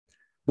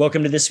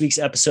Welcome to this week's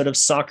episode of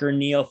Soccer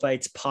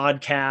Neophytes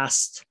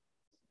podcast.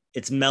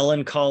 It's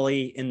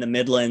melancholy in the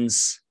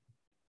Midlands,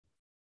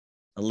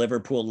 a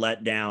Liverpool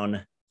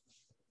letdown,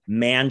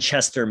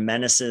 Manchester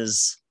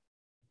menaces,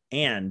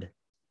 and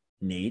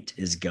Nate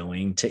is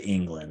going to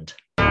England.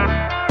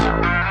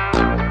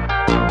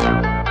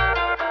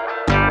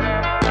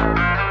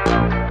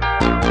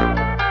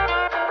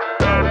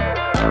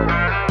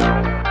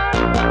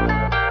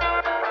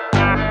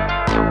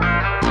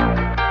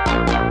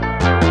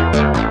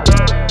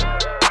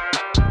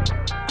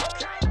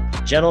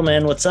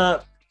 Gentlemen, what's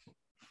up?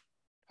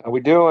 How we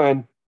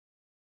doing?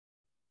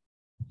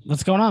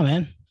 What's going on,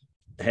 man?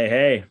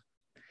 Hey.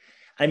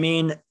 I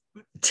mean,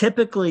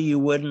 typically you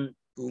wouldn't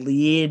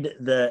lead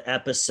the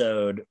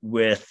episode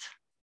with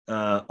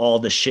all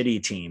the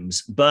shitty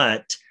teams,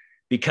 but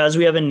because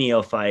we have a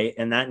neophyte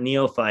and that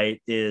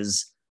neophyte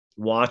is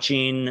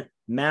watching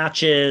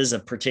matches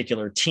of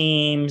particular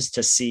teams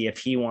to see if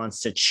he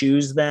wants to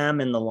choose them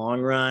in the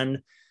long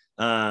run,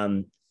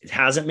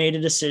 hasn't made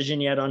a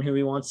decision yet on who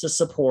he wants to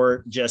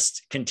support,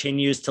 just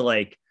continues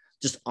to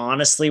just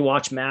honestly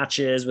watch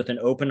matches with an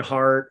open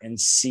heart and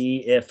see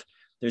if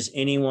there's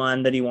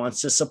anyone that he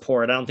wants to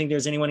support. I don't think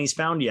there's anyone he's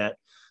found yet.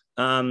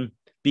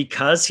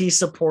 Because he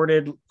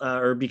supported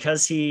or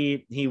because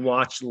he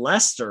watched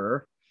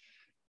Leicester,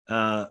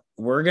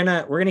 we're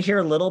gonna hear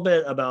a little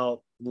bit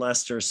about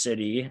Leicester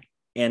City,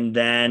 and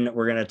then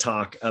we're gonna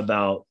talk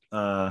about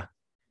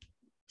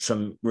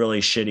some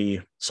really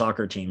shitty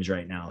soccer teams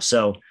right now.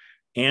 So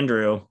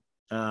Andrew,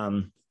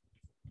 tell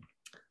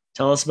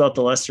us about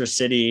the Leicester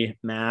City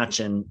match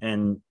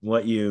and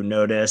what you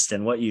noticed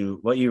and what you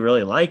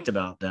really liked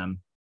about them.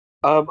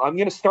 I'm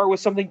going to start with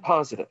something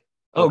positive.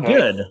 Oh, okay?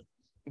 Good.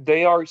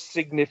 They are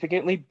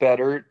significantly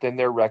better than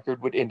their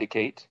record would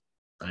indicate.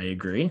 I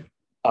agree.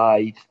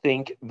 I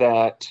think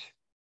that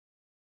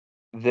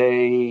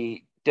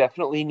they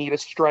definitely need a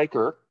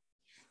striker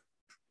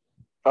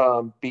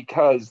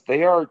because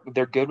they're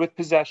good with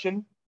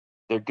possession.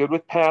 They're good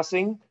with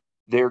passing.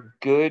 They're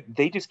good.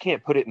 They just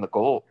can't put it in the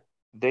goal.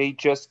 They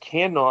just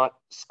cannot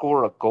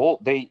score a goal.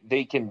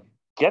 They can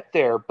get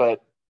there,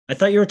 but I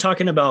thought you were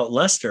talking about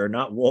Leicester,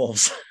 not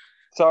Wolves.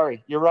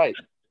 Sorry, you're right.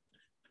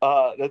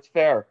 That's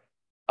fair.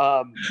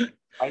 I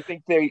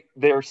think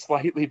they're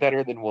slightly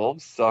better than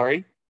Wolves.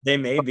 Sorry. They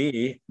may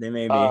be.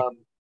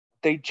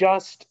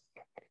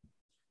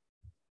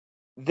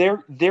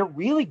 They're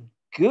really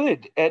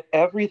good at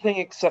everything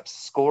except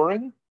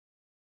scoring.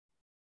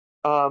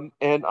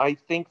 And I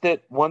think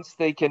that once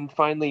they can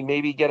finally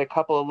maybe get a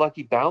couple of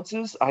lucky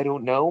bounces, I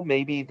don't know,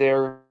 maybe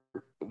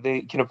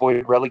they can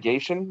avoid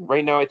relegation.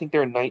 Right now, I think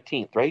they're in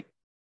 19th, right?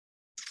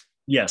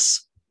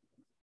 Yes.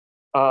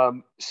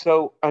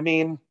 So, I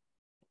mean,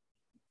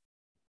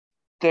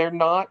 they're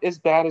not as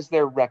bad as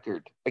their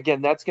record.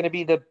 Again, that's going to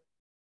be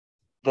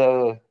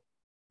the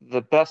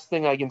best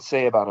thing I can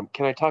say about them.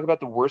 Can I talk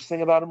about the worst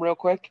thing about them real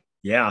quick?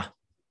 Yeah.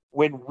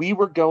 When we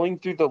were going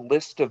through the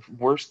list of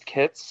worst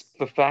kits,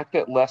 the fact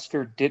that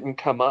Leicester didn't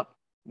come up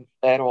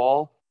at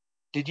all.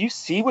 Did you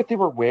see what they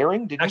were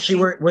wearing?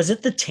 Was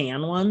it the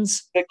tan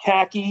ones? The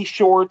khaki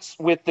shorts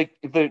with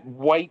the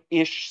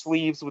white-ish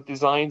sleeves with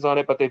designs on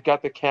it, but they've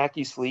got the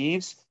khaki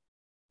sleeves.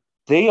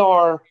 They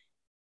are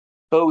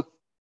both,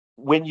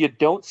 when you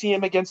don't see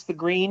them against the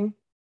green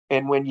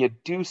and when you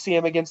do see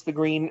them against the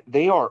green,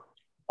 they are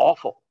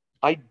awful.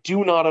 I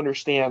do not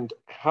understand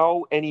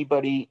how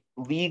anybody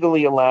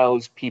legally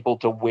allows people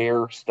to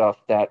wear stuff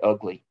that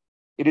ugly.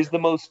 It is the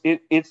most.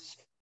 It's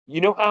you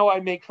know how I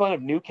make fun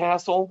of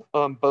Newcastle,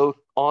 both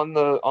on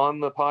the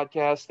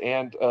podcast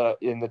and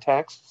in the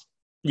texts.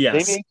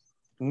 Yes, they make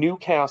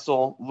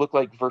Newcastle look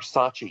like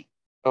Versace.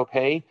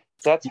 Okay,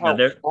 that's how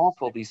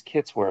awful these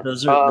kits were.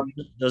 Those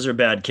are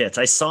bad kits.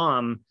 I saw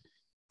them.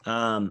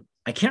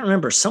 I can't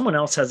remember. Someone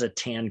else has a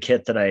tan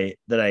kit that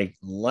I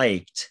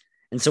liked.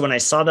 And so when I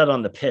saw that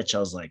on the pitch, I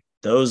was like,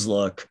 those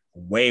look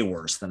way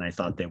worse than I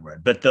thought they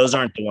would. But those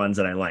aren't the ones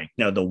that I like.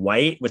 No, the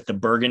white with the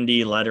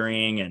burgundy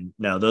lettering, and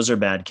no, those are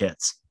bad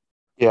kits.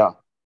 Yeah.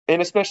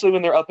 And especially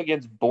when they're up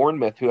against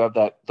Bournemouth, who have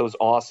those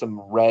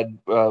awesome red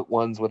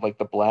ones with like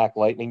the black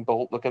lightning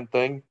bolt looking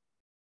thing.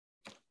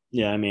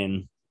 Yeah, I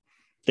mean,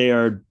 they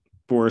are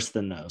worse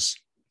than those.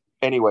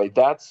 Anyway,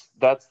 that's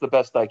the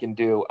best I can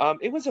do.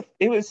 It wasn't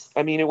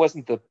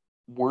the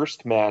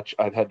worst match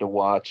I've had to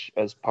watch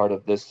as part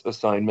of this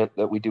assignment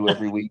that we do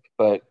every week,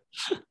 but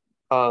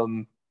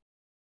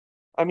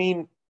I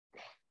mean,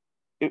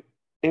 it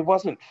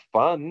wasn't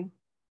fun.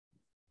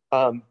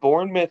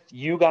 Bournemouth,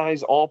 you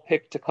guys all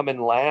picked to come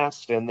in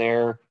last, and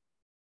they're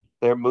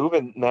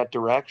moving in that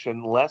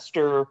direction.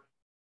 Leicester,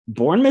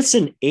 Bournemouth's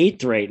in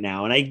 8th right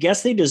now, and I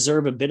guess they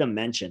deserve a bit of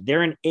mention.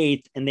 They're in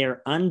 8th, and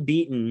they're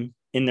unbeaten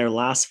in their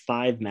last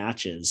 5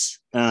 matches.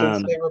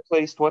 Since they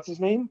replaced what's his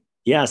name?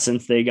 Yeah,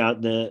 since they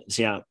got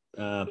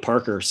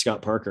Parker,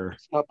 Scott Parker.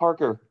 Scott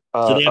Parker.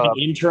 So they have an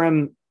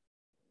interim.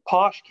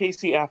 Posh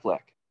Casey Affleck.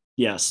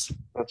 Yes,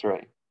 that's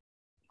right.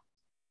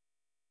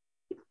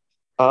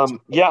 I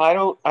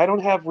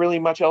don't have really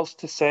much else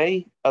to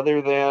say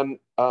other than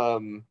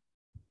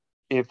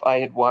if I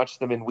had watched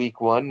them in week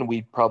one,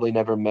 we'd probably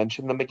never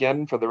mention them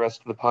again for the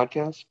rest of the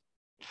podcast.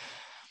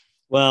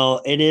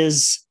 Well, it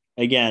is,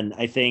 again,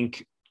 I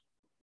think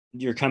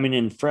you're coming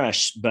in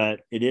fresh,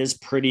 but it is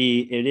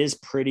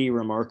pretty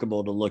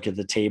remarkable to look at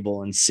the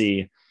table and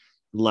see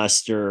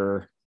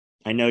Leicester.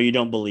 I know you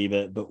don't believe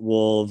it, but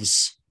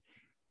Wolves,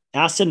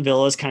 Aston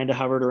Villa's kind of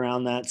hovered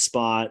around that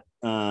spot.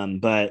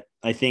 But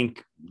I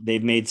think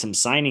they've made some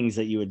signings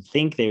that you would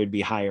think they would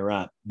be higher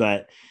up.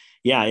 But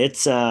yeah,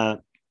 it's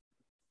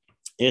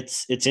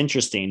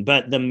interesting.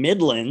 But the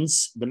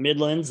Midlands,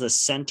 the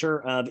center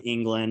of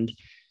England,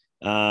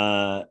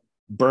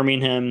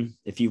 Birmingham,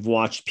 if you've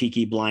watched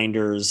Peaky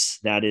Blinders,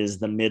 that is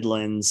the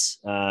Midlands.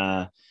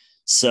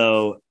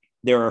 So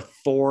there are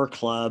 4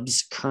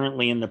 clubs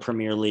currently in the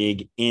Premier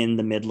League in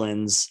the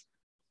Midlands: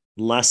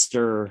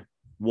 Leicester,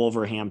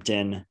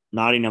 Wolverhampton,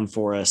 Nottingham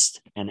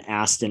Forest, and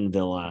Aston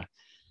Villa.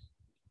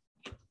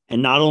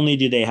 And not only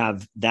do they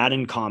have that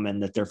in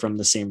common, that they're from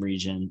the same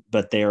region,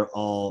 but they're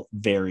all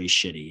very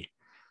shitty.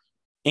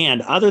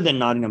 And other than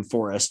Nottingham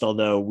Forest,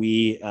 although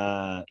we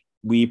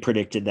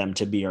predicted them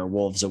to be our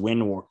Wolves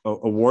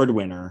award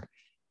winner.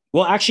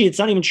 Well, actually, it's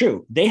not even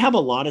true. They have a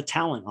lot of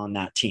talent on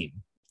that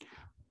team.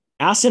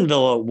 Aston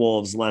Villa,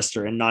 Wolves,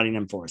 Leicester, and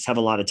Nottingham Forest have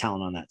a lot of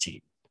talent on that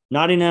team.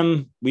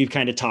 Nottingham, we've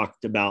kind of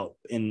talked about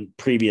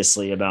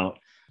previously about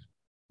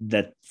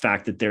that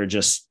fact that they're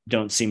just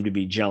don't seem to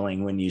be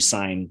gelling when you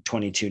sign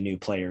 22 new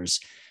players.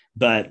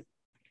 But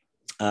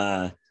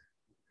it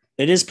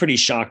is pretty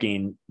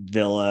shocking,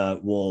 Villa,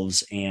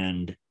 Wolves,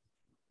 and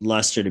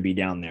Leicester to be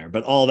down there.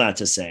 But all that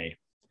to say,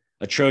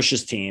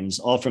 atrocious teams,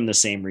 all from the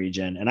same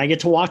region. And I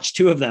get to watch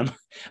 2 of them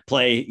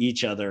play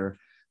each other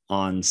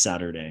on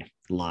Saturday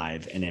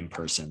live and in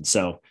person.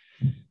 So,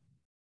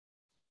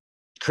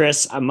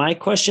 Chris, my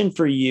question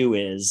for you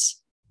is,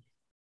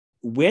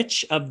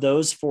 which of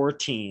those 4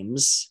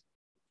 teams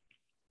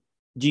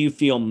do you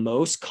feel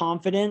most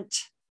confident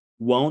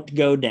won't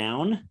go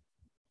down?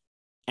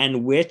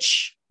 And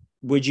which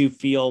would you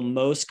feel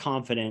most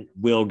confident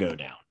will go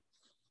down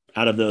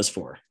out of those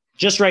 4?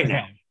 Just right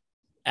now.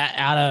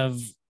 Out of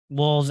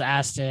Wolves,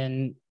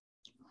 Aston,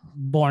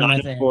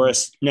 Bournemouth,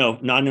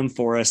 Nottingham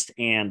Forest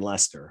and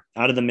Leicester,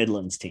 out of the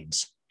Midlands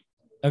teams.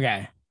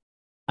 Okay.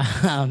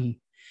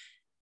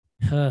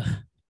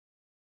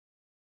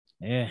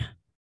 Yeah.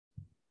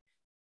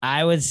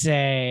 I would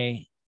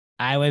say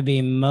I would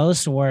be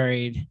most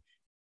worried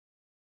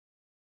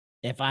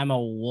if I'm a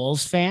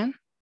Wolves fan.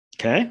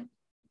 Okay.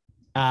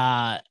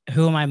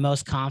 Who am I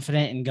most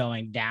confident in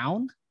going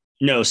down?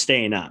 No,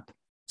 staying up.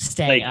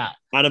 Staying up.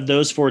 Out of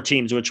those 4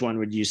 teams, which one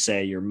would you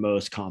say you're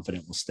most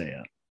confident will stay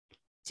up?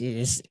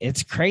 Dude,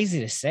 it's crazy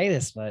to say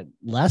this, but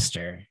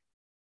Leicester.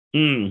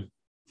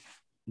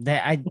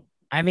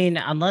 I mean,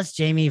 unless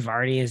Jamie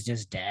Vardy is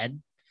just dead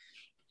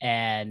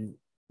and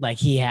like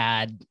he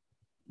had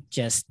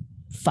just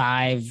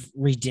 5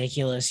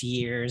 ridiculous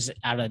years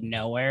out of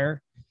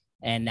nowhere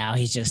and now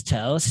he's just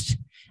toast.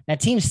 That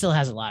team still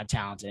has a lot of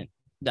talent.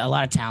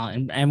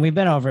 And we've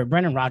been over it.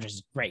 Brendan Rodgers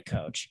is a great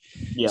coach.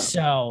 Yeah.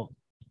 So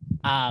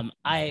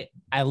I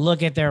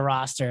look at their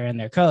roster and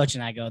their coach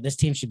and I go, this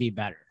team should be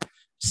better.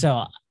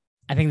 So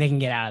I think they can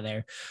get out of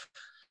there.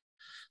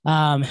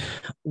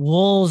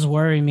 Wolves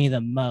worry me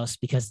the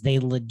most because they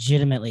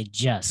legitimately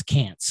just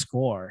can't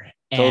score.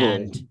 Totally.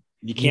 And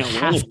you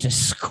have to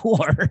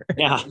score.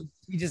 Yeah.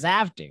 You just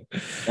have to.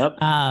 Yep.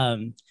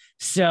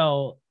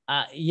 So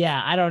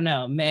I don't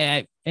know.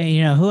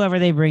 Whoever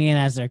they bring in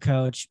as their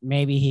coach,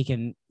 maybe he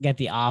can get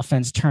the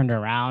offense turned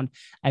around.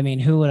 I mean,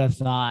 who would have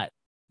thought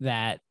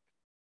that,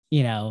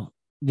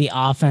 the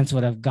offense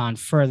would have gone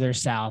further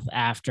south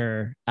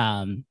after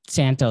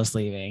Santos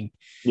leaving?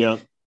 Yeah.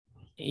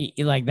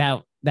 Like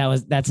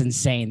that's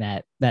insane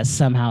that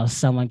somehow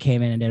someone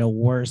came in and did a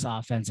worse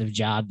offensive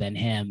job than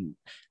him.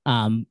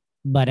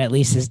 But at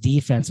least his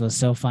defense was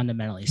so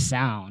fundamentally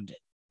sound.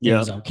 It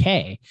was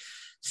okay.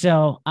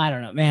 So I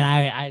don't know,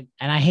 man.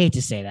 I hate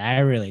to say that. I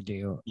really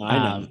do. I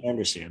know. I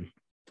understand.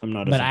 I'm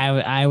not. But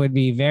I would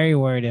be very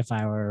worried if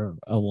I were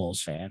a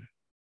Wolves fan.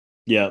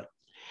 Yeah.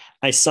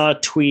 I saw a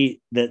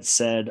tweet that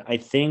said, I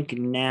think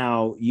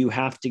now you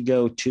have to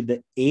go to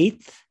the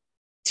 8th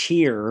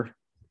tier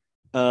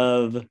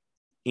of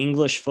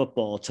English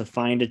football to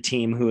find a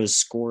team who has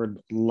scored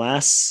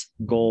less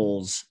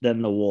goals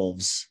than the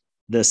Wolves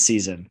this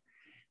season.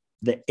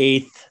 The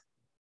eighth.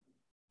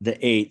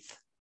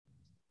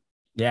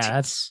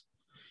 Yeah,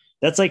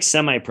 that's like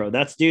semi-pro.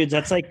 That's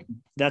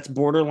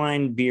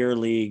borderline beer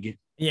league.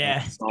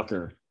 Yeah.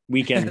 Soccer,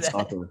 weekend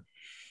soccer.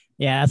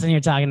 Yeah, that's when you're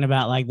talking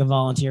about like the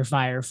volunteer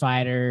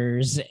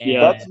firefighters.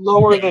 That's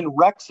lower than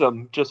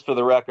Wrexham, just for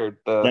the record.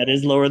 That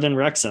is lower than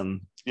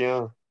Wrexham.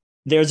 Yeah.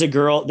 There's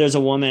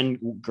a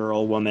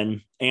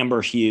woman,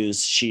 Amber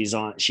Hughes.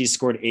 She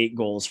scored 8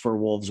 goals for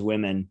Wolves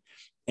women.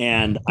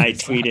 And I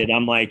tweeted,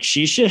 I'm like,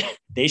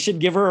 they should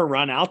give her a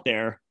run out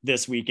there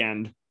this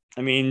weekend.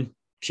 I mean,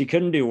 she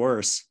couldn't do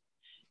worse.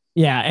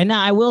 Yeah. And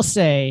I will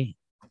say,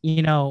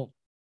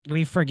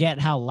 we forget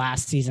how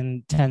last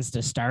season tends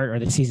to start, or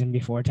the season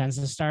before tends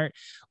to start.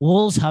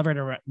 Wolves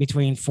hovered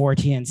between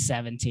 14 and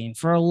 17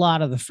 for a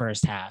lot of the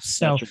first half.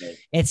 So right.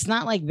 it's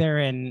not like they're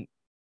in,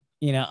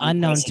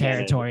 unknown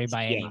territory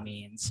by any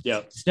means.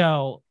 Yep.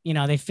 So,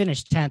 they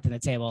finished 10th in the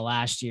table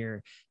last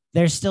year.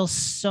 There's still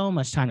so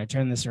much time to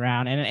turn this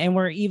around. And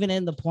we're even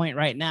in the point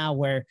right now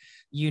where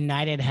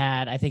United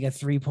had, I think, a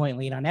 3-point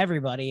lead on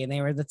everybody, and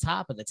they were at the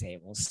top of the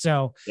table.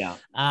 So, yeah.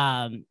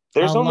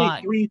 There's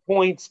only 3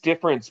 points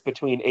difference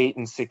between 8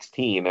 and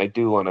 16. I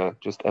do want to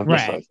just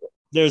emphasize that.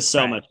 There's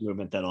so much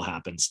movement that'll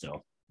happen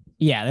still.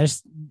 Yeah,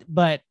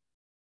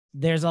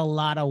 there's a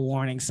lot of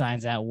warning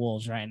signs at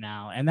Wolves right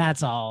now. And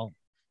that's all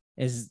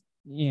is,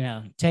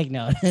 take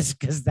notice,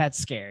 because that's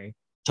scary.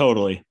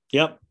 Totally.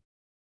 Yep.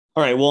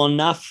 All right. Well,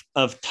 enough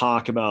of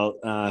talk about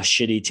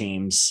shitty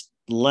teams.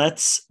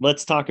 Let's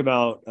talk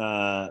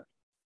about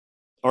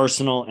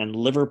Arsenal and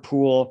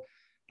Liverpool.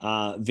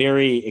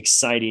 Very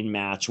exciting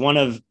match. One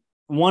of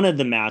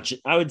the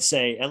matches, I would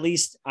say, at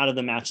least out of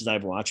the matches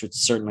I've watched, which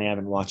certainly I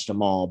haven't watched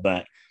them all,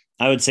 but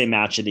I would say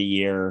match of the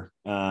year.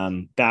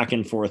 Back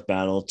and forth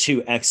battle.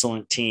 Two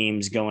excellent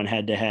teams going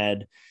head to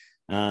head,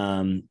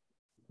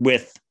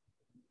 with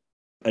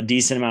a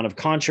decent amount of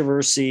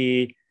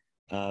controversy.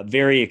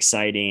 Very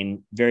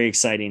exciting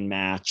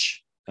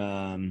match.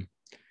 I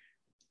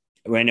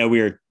know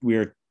we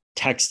were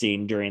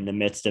texting during the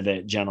midst of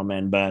it,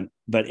 gentlemen, but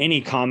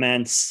any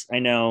comments? I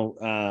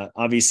know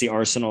obviously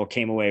Arsenal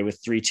came away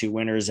with 3-2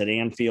 winners at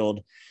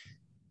Anfield,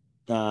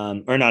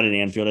 or not at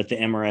Anfield, at the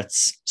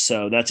Emirates.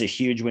 So that's a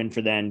huge win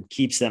for them,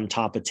 keeps them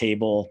top of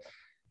table.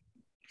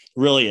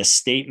 Really a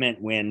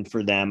statement win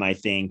for them, I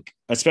think,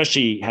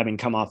 especially having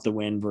come off the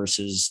win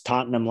versus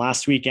Tottenham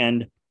last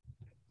weekend.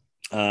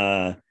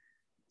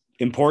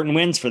 Important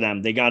wins for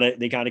them. They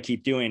gotta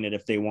keep doing it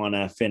if they want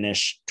to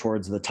finish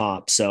towards the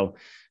top. So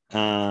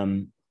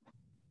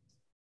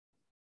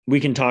we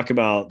can talk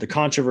about the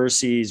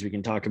controversies. We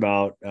can talk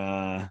about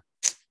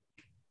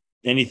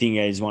anything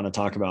you guys want to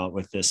talk about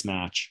with this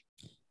match.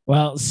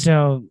 Well,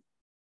 so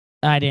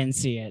I didn't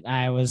see it.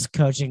 I was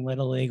coaching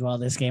Little League while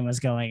this game was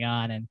going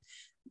on, and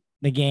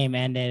the game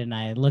ended, and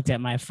I looked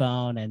at my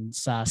phone and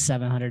saw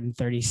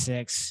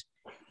 736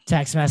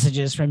 text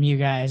messages from you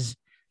guys,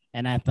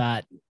 and I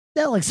thought,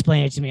 they'll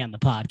explain it to me on the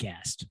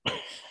podcast.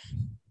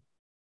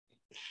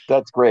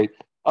 That's great.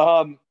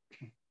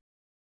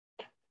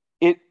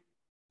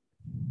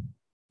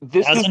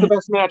 This is the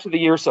best match of the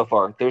year so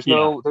far. There's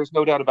no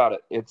doubt about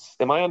it.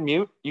 Am I on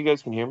mute? You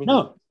guys can hear me?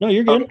 No,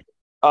 you're good.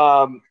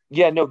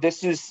 Okay.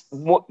 This is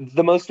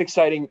the most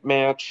exciting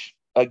match.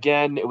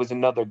 Again, it was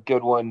another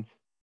good one.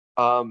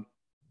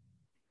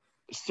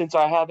 Since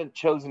I haven't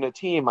chosen a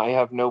team, I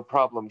have no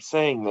problem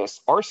saying this.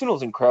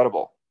 Arsenal's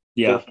incredible.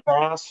 Yeah. They're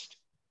fast.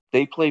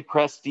 They play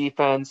press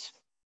defense.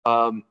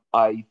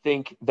 I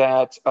think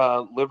that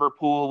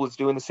Liverpool was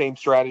doing the same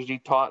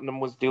strategy Tottenham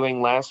was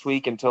doing last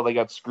week until they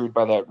got screwed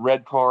by that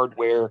red card,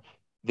 where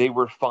they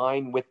were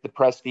fine with the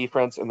press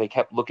defense and they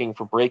kept looking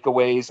for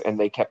breakaways and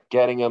they kept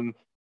getting them.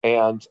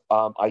 And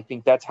I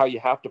think that's how you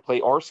have to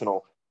play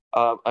Arsenal.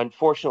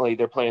 Unfortunately,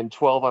 they're playing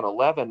 12 on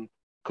 11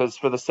 because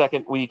for the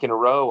second week in a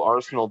row,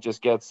 Arsenal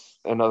just gets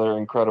another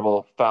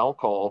incredible foul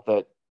call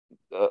that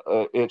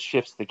it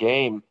shifts the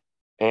game.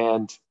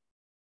 And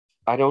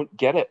I don't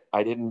get it.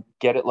 I didn't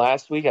get it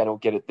last week. I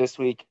don't get it this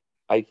week.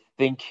 I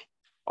think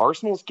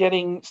Arsenal's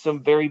getting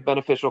some very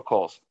beneficial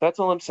calls. That's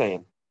all I'm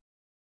saying.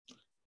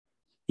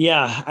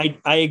 Yeah,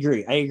 I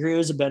agree. I agree it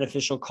was a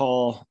beneficial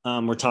call.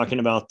 We're talking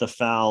about the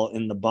foul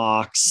in the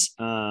box.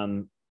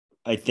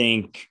 I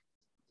think,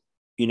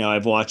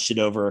 I've watched it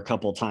over a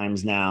couple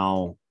times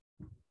now,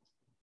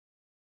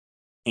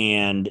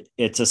 and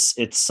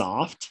it's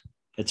soft.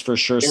 It's for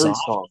sure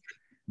soft.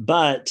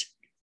 But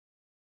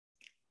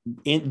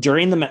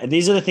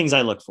these are the things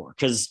I look for,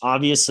 because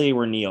obviously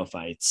we're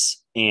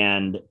neophytes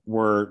and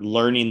we're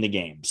learning the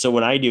game. So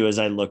what I do is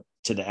I look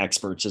to the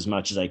experts as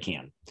much as I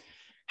can.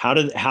 How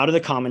do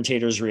the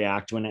commentators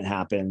react when it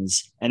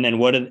happens? And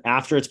then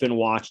after it's been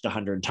watched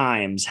 100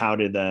 times, how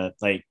do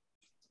the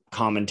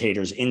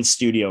commentators, in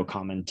studio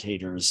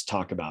commentators,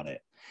 talk about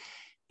it?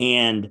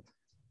 And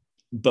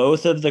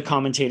both of the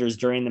commentators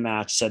during the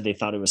match said they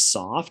thought it was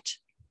soft,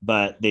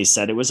 but they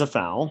said it was a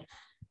foul.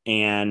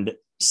 And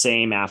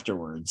same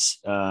afterwards.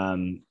 I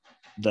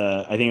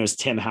think it was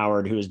Tim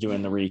Howard who was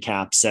doing the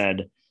recap,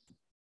 said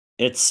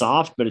it's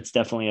soft, but it's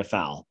definitely a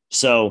foul.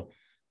 So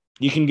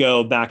you can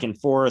go back and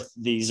forth.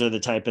 These are the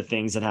type of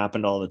things that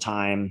happened all the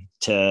time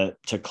to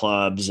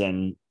clubs.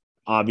 And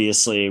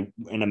obviously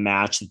in a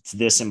match that's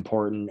this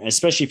important,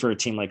 especially for a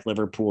team like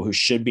Liverpool, who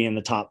should be in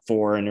the top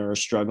 4 and are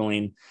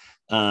struggling,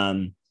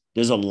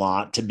 there's a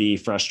lot to be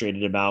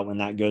frustrated about when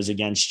that goes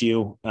against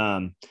you.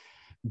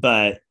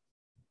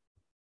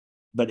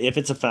 But if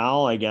it's a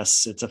foul, I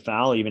guess it's a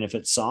foul, even if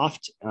it's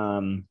soft.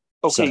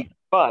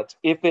 But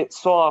if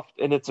it's soft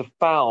and it's a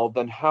foul,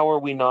 then how are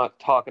we not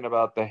talking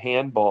about the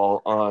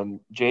handball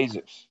on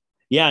Jesus?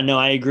 Yeah, no,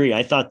 I agree.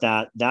 I thought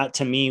that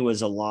to me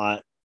was a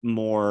lot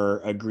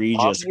more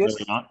egregious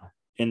early on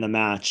in the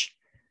match.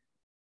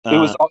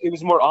 It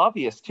was more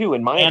obvious too,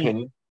 in my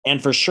opinion.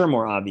 And for sure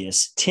more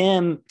obvious.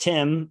 Tim,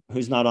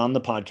 who's not on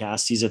the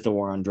podcast, he's at the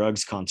War on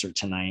Drugs concert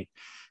tonight.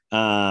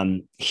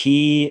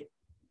 He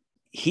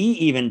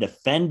even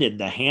defended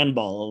the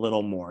handball a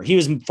little more. He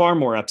was far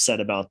more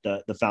upset about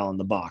the foul in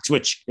the box,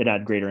 which it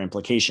had greater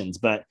implications.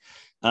 But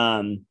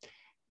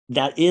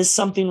that is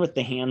something with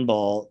the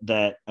handball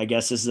that I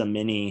guess this is a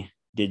mini,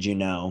 did you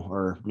know,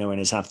 or knowing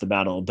is half the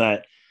battle.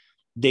 But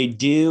they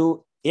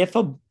do, if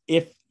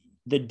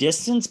the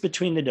distance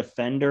between the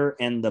defender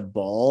and the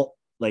ball,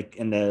 like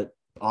in the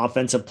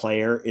offensive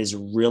player, is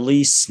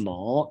really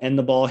small and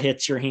the ball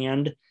hits your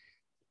hand,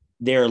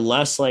 they're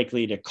less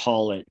likely to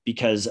call it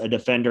because a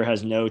defender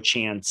has no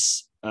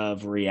chance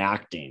of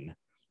reacting.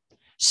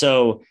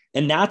 So,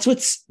 and that's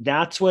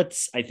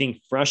what's I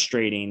think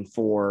frustrating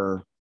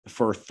for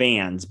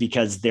fans,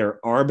 because they're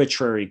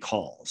arbitrary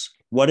calls.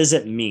 What does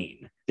it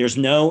mean? There's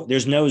no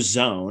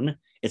zone.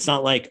 It's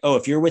not like, oh,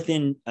 if you're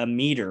within a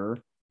meter,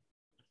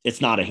 it's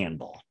not a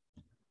handball.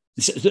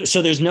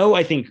 So there's no,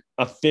 I think,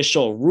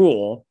 official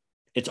rule.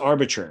 It's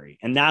arbitrary.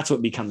 And that's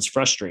what becomes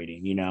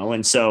frustrating, you know?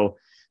 And so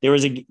there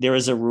was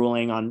a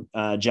ruling on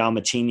João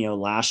Moutinho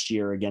last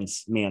year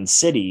against Man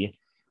City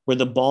where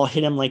the ball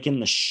hit him like in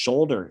the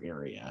shoulder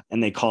area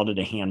and they called it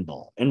a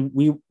handball. And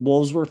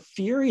Wolves were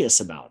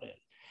furious about it.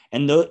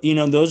 And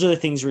those are the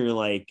things where you're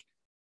like,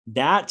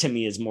 that to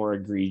me is more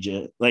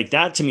egregious. Like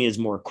that to me is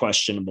more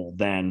questionable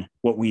than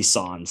what we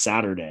saw on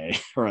Saturday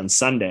or on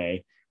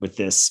Sunday with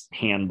this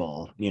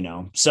handball, you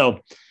know?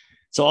 So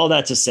all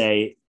that to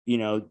say, you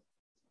know,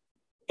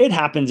 it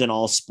happens in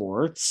all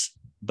sports,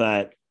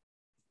 but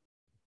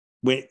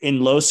in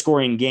low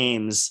scoring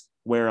games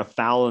where a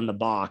foul in the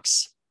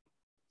box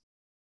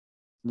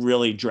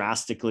really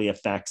drastically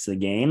affects the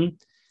game,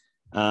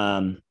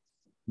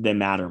 they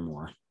matter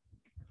more.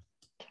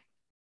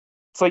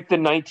 It's like the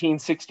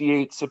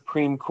 1968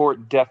 Supreme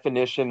Court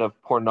definition of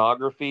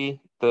pornography.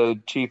 The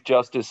Chief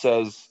Justice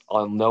says,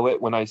 "I'll know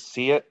it when I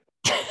see it."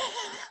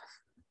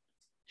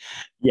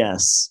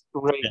 Yes.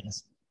 Great.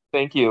 Yes.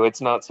 Thank you.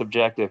 It's not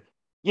subjective.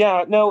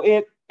 Yeah, no,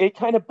 it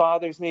kind of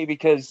bothers me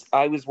because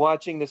I was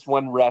watching this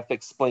one ref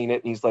explain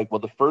it, and he's like, well,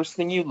 the first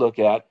thing you look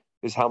at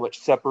is how much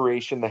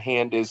separation the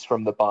hand is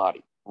from the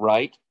body,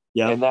 right?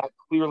 Yeah. And that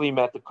clearly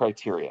met the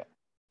criteria.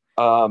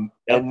 And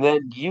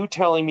then you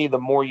telling me the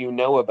more you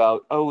know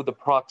about, the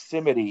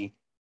proximity,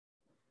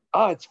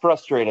 it's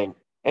frustrating.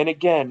 And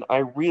again, I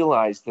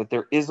realize that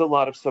there is a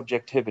lot of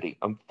subjectivity.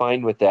 I'm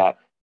fine with that.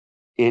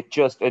 It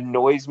just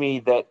annoys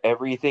me that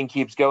everything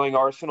keeps going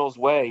Arsenal's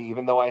way,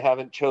 even though I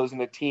haven't chosen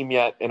a team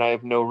yet, and I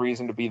have no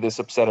reason to be this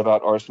upset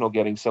about Arsenal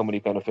getting so many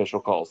beneficial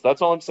calls.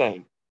 That's all I'm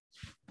saying.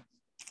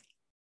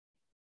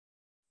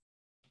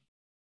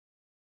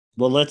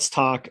 Well, let's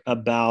talk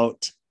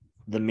about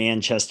the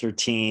Manchester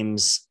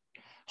teams.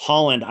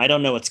 Haaland, I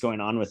don't know what's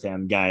going on with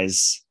him,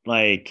 guys.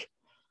 Like,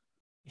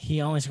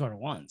 he only scored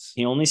once.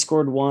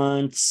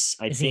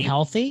 Is he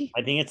healthy?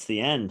 I think it's the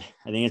end.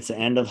 I think it's the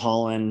end of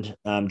Haaland.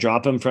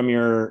 Drop him from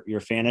your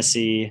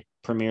fantasy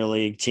Premier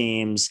League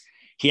teams.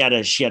 She had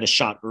a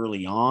shot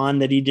early on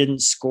that he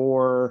didn't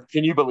score.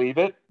 Can you believe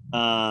it?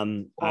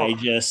 I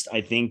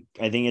think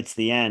it's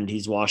the end.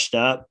 He's washed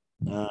up.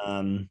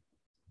 Could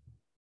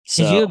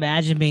you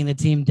imagine being the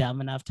team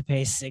dumb enough to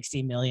pay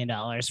 $60 million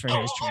for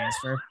his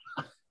transfer?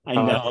 I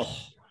know.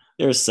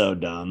 They're so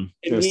dumb.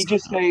 Can we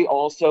just say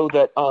also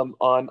that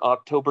on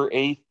October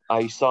 8th,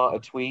 I saw a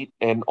tweet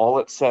and all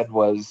it said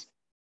was,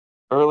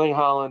 Erling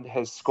Haaland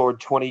has scored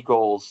 20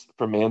 goals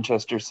for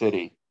Manchester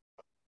City.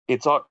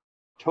 It's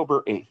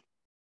October 8th.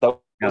 That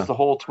was the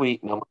whole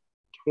tweet. And I'm like,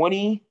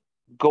 20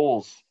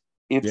 goals.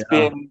 It's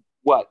been,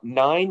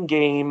 9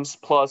 games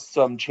plus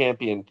some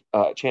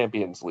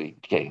Champions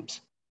League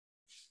games.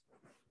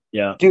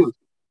 Yeah. Dude.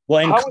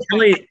 Well, and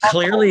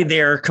clearly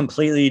they're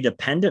completely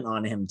dependent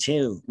on him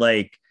too.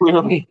 Like,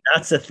 clearly,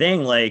 that's the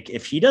thing. Like,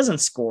 if he doesn't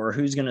score,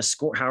 who's going to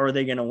score? How are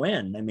they going to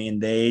win? I mean,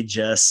 they're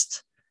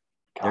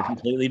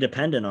completely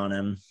dependent on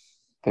him.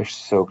 They're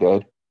so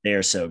good. They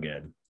are so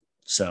good.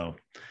 So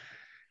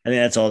I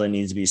think that's all that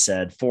needs to be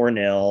said.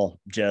 4-0,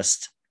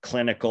 just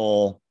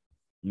clinical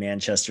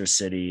Manchester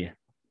City.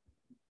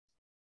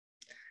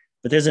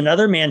 But there's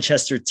another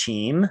Manchester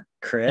team,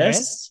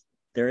 Chris.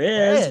 There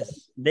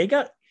is. They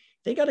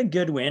got a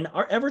good win.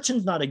 Our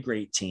Everton's not a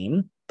great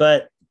team,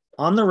 but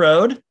on the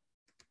road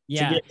to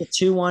get the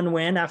 2-1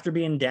 win after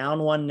being down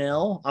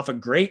 1-0 off a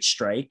great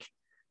strike.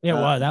 Yeah,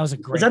 wow, that was a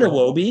great. Was that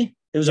goal. Iwobi?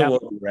 It was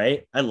Iwobi,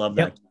 right? I love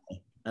that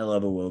guy. I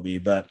love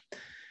Iwobi, but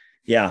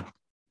yeah.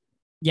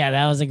 Yeah,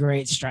 that was a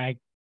great strike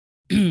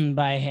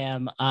by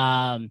him.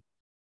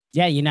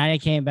 United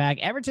came back.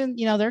 Everton,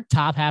 they're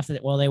top half they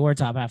were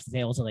top half of the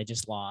table until they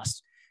just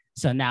lost.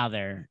 So now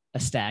they're a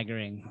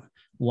staggering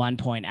 1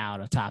 point out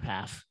of top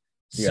half.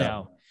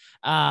 So,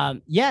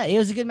 it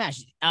was a good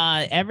match.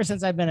 Ever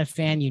since I've been a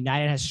fan,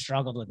 United has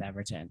struggled with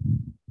Everton.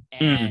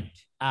 And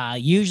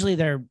usually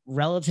they're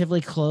relatively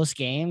close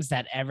games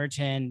that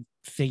Everton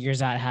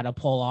figures out how to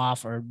pull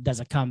off or does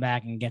a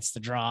comeback and gets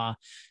the draw.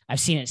 I've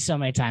seen it so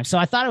many times. So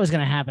I thought it was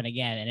going to happen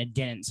again, and it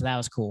didn't. So that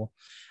was cool.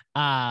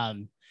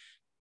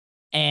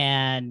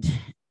 And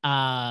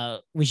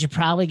we should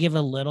probably give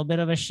a little bit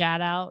of a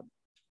shout out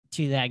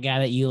to that guy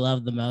that you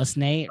love the most,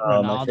 Nate,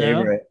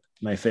 Ronaldo.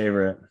 My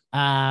favorite.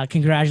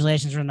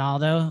 Congratulations,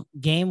 Ronaldo.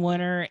 Game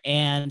winner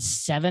and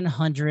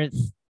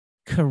 700th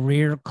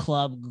career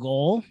club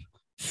goal,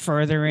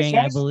 furthering,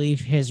 I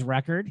believe, his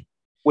record.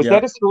 Was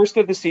that his first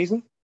of the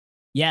season?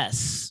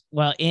 Yes.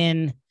 Well,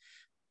 in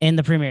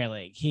the Premier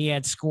League, he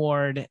had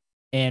scored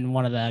in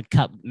one of the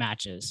cup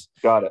matches.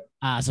 Got it.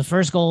 So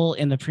first goal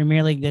in the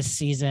Premier League this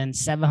season,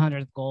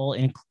 700th goal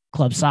in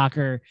club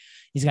soccer.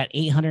 He's got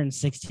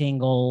 816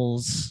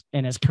 goals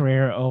in his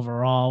career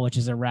overall, which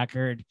is a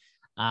record.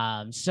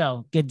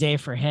 So good day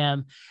for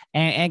him.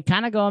 And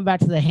kind of going back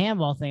to the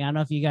handball thing, I don't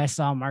know if you guys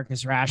saw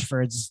Marcus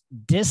Rashford's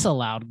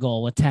disallowed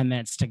goal with 10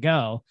 minutes to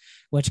go,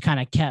 which kind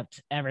of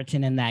kept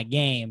Everton in that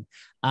game.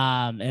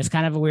 It's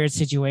kind of a weird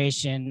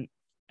situation.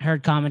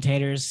 Heard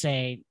commentators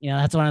say,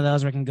 that's one of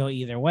those where it can go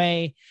either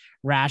way.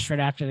 Rashford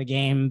after the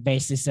game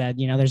basically said,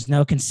 there's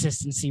no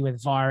consistency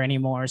with VAR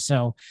anymore.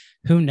 So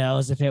who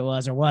knows if it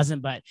was or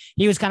wasn't, but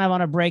he was kind of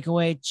on a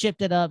breakaway,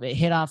 chipped it up. It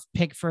hit off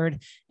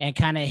Pickford and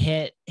kind of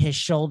hit his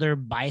shoulder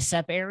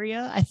bicep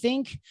area, I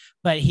think,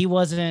 but he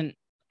wasn't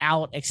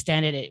out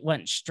extended. It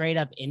went straight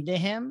up into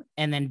him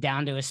and then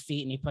down to his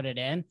feet and he put it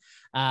in.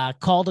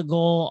 Called a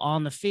goal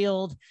on the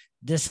field,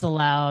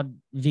 disallowed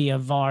via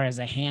VAR as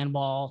a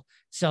handball.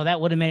 So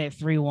that would have made it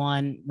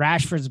 3-1.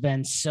 Rashford's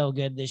been so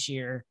good this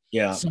year.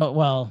 Yeah. So,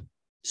 well,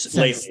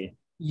 lately.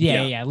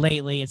 Yeah.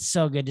 Lately, it's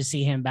so good to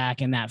see him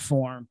back in that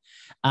form.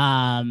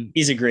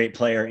 He's a great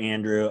player,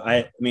 Andrew.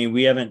 I mean,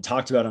 we haven't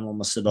talked about him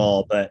almost at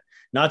all, but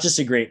not just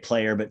a great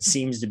player, but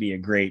seems to be a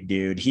great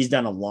dude. He's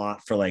done a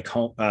lot for like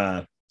home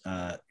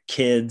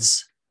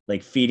kids,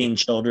 like feeding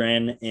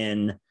children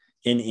in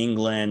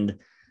England.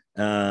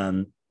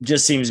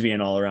 Just seems to be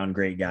an all-around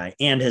great guy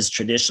and has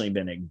traditionally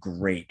been a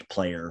great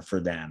player for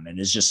them and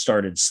has just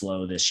started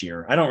slow this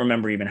year. I don't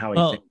remember even how he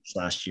finished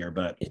last year,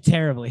 but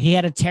terribly. He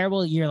had a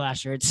terrible year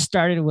last year. It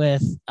started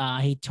with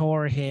he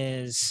tore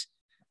his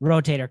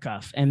rotator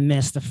cuff and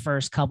missed the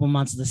first couple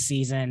months of the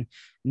season.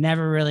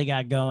 Never really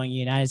got going.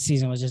 United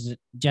season was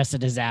just a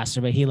disaster,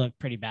 but he looked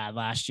pretty bad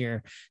last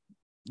year.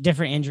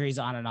 Different injuries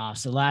on and off.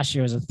 So last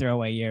year was a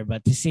throwaway year,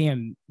 but to see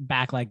him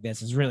back like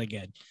this is really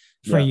good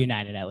for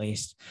United at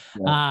least.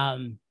 Yeah.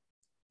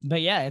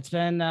 But yeah, it's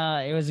been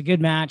it was a good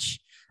match.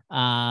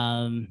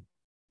 Trying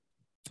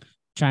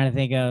to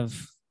think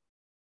of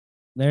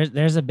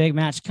there's a big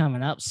match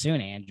coming up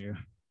soon, Andrew.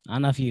 I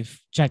don't know if you've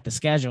checked the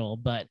schedule,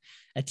 but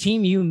a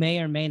team you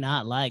may or may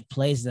not like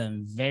plays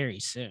them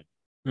very soon.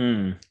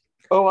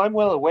 Oh, I'm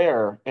well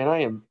aware, and I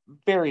am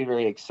very,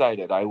 very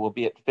excited. I will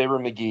be at Fibber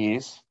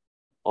McGee's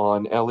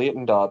on Elliott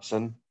and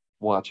Dobson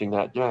watching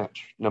that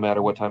match, no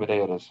matter what time of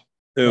day it is.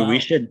 Ooh,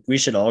 we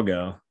should all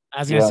go. I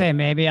was gonna say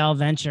maybe I'll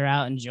venture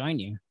out and join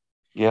you.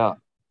 Yeah,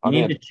 I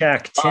need to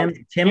check. Tim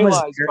was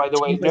by the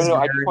way. No,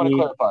 I just want to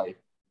clarify.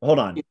 Hold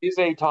on. It is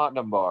a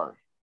Tottenham bar.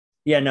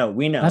 Yeah, no,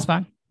 we know. That's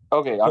fine.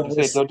 Okay, I'm just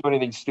saying don't do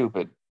anything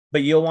stupid.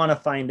 But you'll want to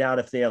find out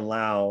if they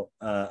allow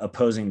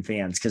opposing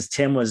fans, because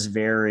Tim was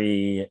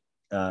very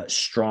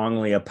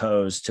strongly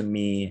opposed to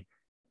me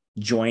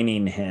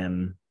joining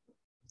him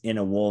in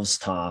a Wolves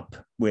top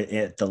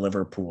at the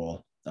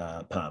Liverpool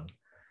pub.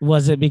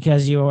 Was it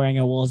because you were wearing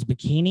a Wolves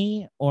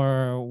bikini,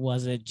 or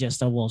was it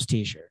just a Wolves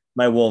t-shirt?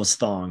 My Wolves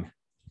thong.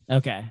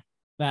 Okay.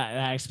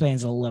 That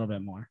explains a little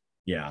bit more.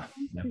 Yeah,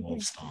 my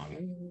Wolves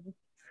thong.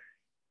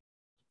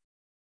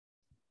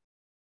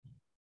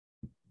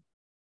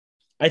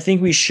 I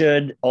think we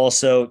should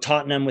also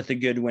Tottenham with a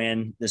good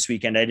win this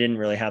weekend. I didn't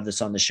really have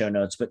this on the show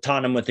notes, but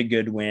Tottenham with a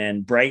good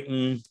win.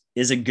 Brighton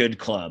is a good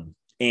club.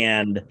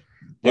 And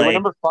they were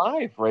number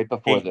 5 right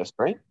before this,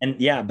 right?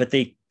 And yeah, but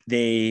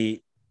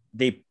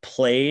they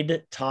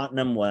played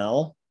Tottenham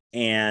well.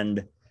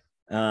 And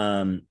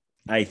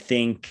I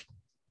think,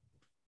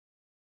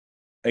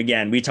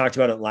 again, we talked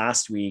about it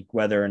last week,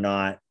 whether or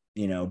not,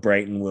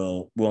 Brighton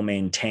will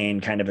maintain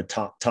kind of a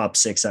top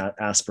 6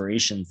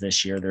 aspirations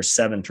this year. They're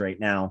 7th right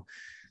now,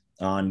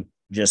 on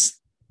just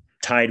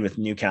tied with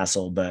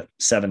Newcastle, but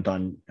 7th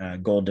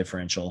on goal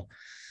differential.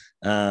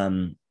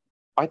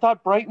 I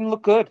thought Brighton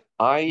looked good.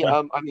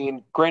 I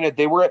mean, granted,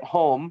 they were at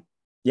home.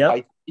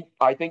 Yeah,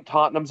 I think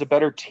Tottenham's a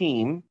better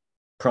team.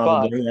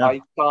 Probably. Yeah.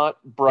 I thought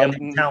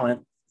Brighton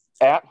talent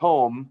at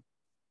home.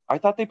 I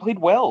thought they played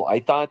well. I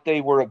thought they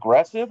were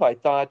aggressive. I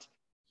thought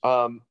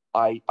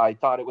I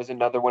thought it was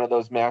another one of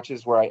those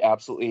matches where I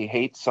absolutely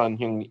hate Son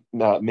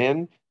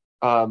Heung-min.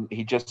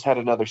 He just had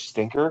another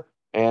stinker,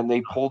 and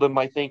they pulled him,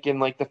 I think, in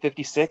like the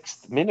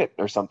 56th minute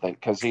or something,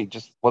 because he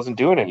just wasn't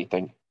doing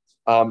anything.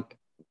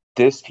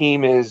 This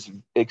team is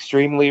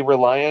extremely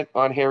reliant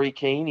on Harry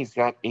Kane. He's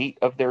got 8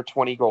 of their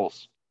 20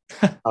 goals.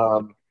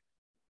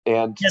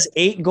 And he has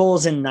 8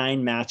 goals in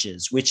 9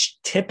 matches,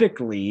 which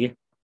typically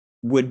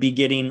would be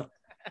getting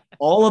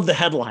all of the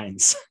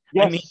headlines.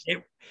 Yes. I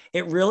mean,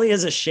 it really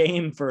is a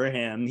shame for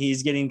him.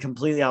 He's getting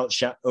completely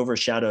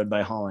overshadowed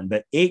by Haaland,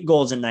 but 8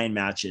 goals in 9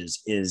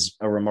 matches is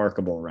a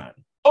remarkable run.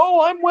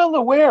 Oh, I'm well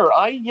aware.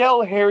 I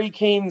yell Harry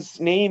Kane's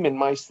name in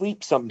my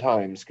sleep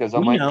sometimes because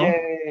I'm We like, know.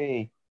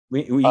 yay.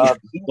 We Uh,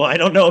 well, I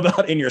don't know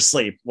about in your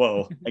sleep.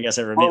 Whoa, I guess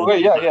I revealed.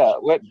 wait, yeah.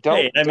 What?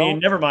 Hey, I mean, Don't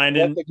never mind.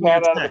 let In the your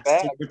cat out of the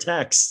text, in bag. your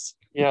texts.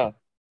 Yeah.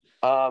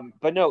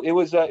 But no, it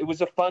was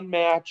a fun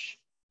match.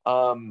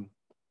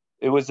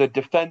 It was a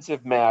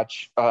defensive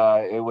match.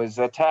 It was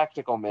a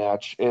tactical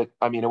match.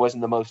 I mean, it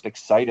wasn't the most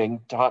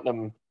exciting.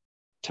 Tottenham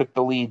took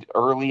the lead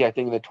early, I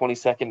think in the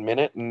 22nd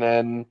minute, and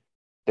then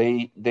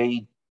they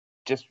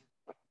just,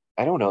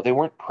 I don't know, they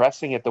weren't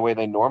pressing it the way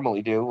they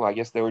normally do. I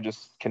guess they were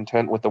just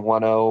content with the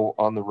 1-0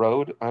 on the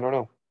road. I don't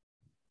know.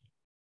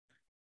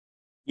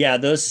 Yeah,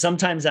 those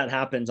sometimes that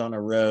happens on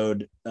a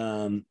road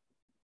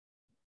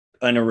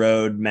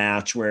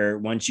match where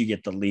once you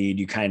get the lead,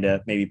 you kind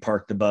of maybe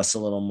park the bus a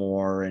little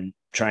more and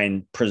try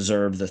and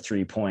preserve the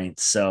 3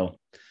 points. So,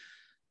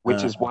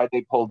 Which is why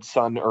they pulled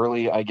Son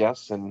early, I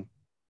guess, and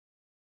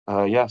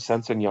yeah,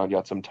 Sensegnon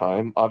got some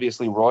time.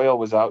 Obviously, Royal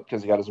was out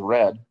because he got his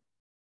red.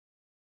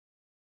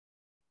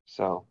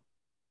 So,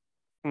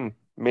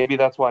 maybe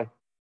that's why.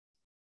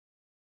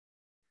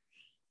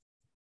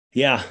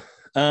 yeah.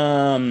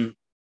 Um,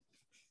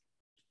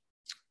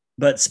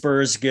 but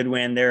Spurs, good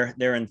win.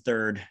 They're in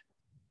third.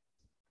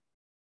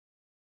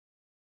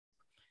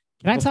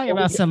 Can I talk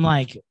about some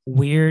like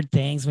weird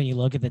things when you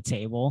look at the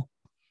table?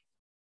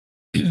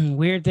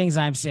 Weird things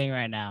I'm seeing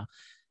right now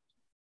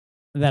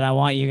that I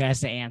want you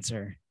guys to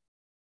answer.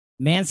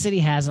 Man City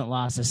hasn't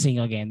lost a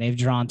single game. They've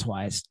drawn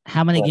twice.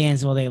 How many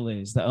games will they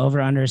lose? The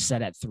over-under is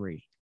set at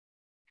 3.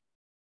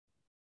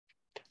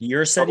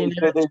 You're setting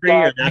it at 3.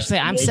 Actually,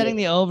 I'm setting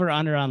the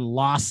over-under on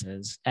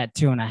losses at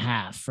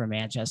 2.5 for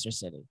Manchester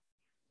City.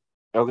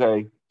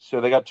 Okay,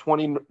 so they got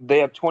 20. They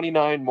have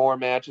 29 more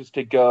matches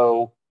to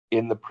go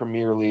in the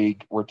Premier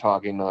League. We're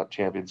talking not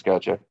Champions.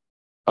 Gotcha.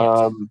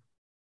 Yes.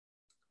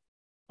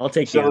 I'll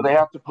take. So they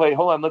have to play.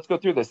 Hold on, let's go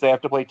through this. They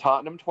have to play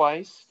Tottenham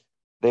twice.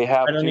 They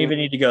have. I don't even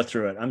need to go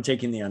through it. I'm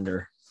taking the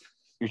under.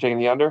 You're taking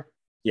the under?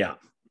 Yeah.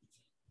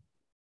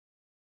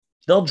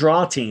 They'll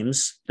draw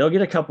teams. They'll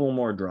get a couple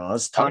more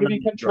draws. I'm going to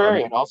be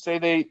contrarian. I'll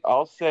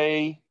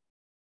say.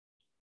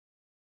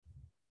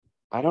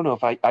 I don't know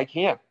if I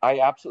can't. I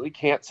absolutely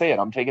can't say it.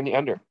 I'm taking the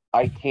under.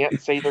 I can't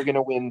say they're going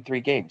to win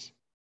 3 games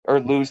or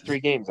lose 3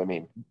 games. I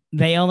mean,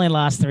 they only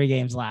lost 3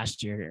 games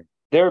last year.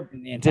 They're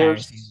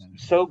season.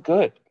 So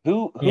good.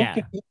 Who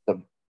could beat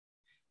them?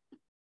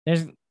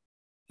 There's,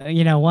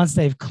 once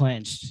they've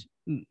clinched,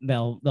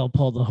 they'll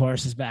pull the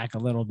horses back a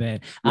little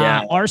bit.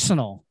 Yeah.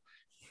 Arsenal,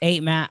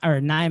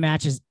 9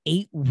 matches,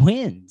 8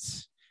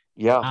 wins.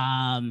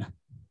 Yeah.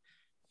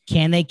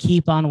 Can they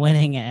keep on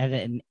winning at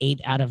an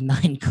 8 out of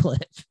 9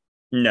 clip?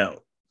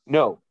 No.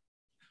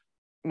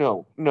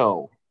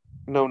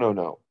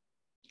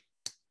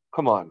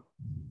 Come on.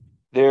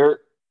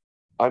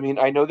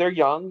 I know they're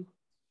young.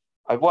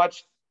 I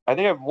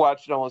think I've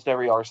watched almost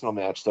every Arsenal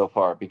match so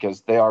far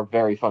because they are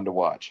very fun to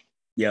watch.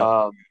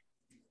 Yeah.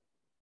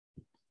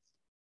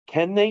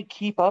 Can they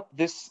keep up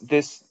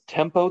this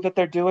tempo that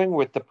they're doing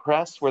with the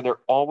press where they're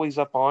always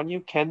up on you?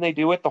 Can they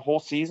do it the whole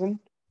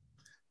season?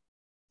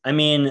 I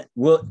mean,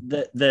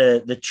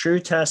 the true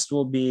test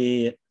will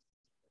be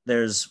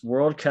there's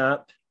World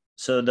Cup,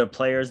 so the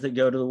players that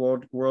go to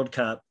the World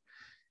Cup,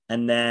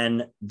 and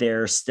then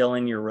they're still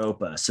in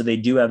Europa, so they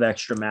do have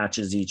extra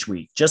matches each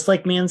week, just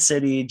like Man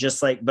City,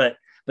 but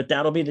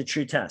that'll be the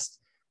true test.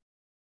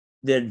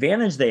 The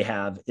advantage they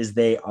have is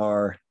they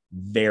are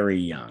very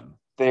young.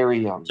 Very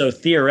young. So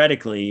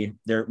theoretically,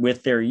 they're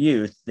with their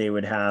youth, they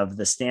would have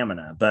the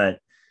stamina, but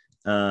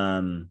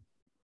yeah.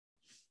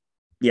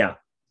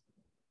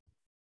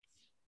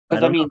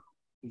 Because I mean,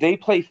 they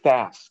play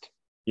fast.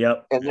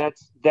 Yep. And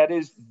that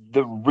is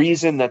the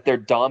reason that they're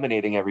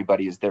dominating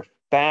everybody is they're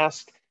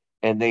fast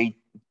and they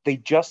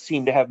just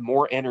seem to have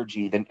more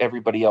energy than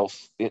everybody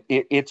else.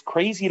 It's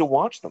crazy to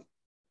watch them.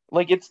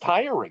 Like, it's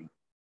tiring.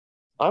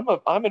 I'm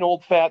an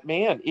old fat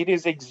man. It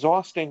is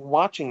exhausting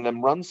watching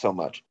them run so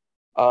much.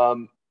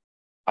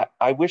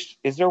 I wish,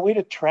 is there a way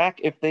to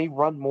track if they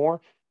run more?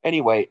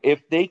 Anyway,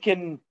 if they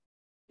don't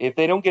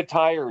get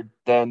tired,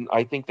 then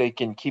I think they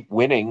can keep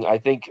winning. I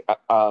think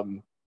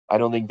I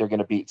don't think they're going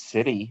to beat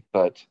City,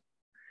 but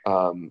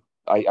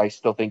I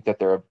still think that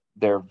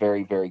they're a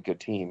very, very good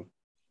team.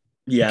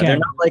 Yeah, okay. They're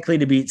not likely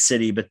to beat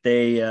City, but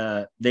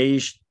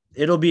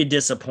it'll be a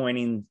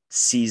disappointing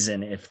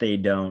season if they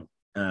don't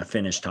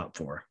finish top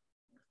 4.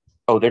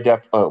 Oh,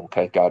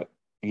 okay, got it.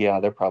 Yeah,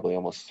 they're probably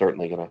almost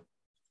certainly gonna.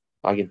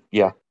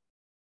 Yeah.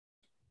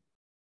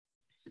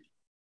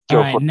 All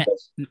right,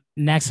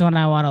 next one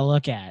I want to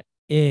look at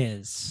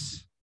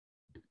is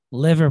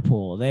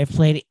Liverpool. They've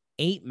played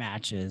 8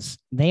 matches.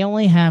 They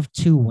only have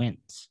 2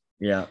 wins.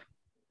 Yeah.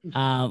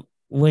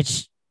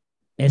 Which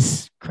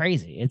is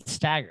crazy. It's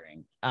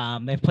staggering.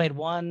 They've played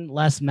 1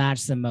 less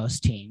match than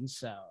most teams.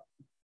 So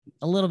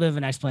a little bit of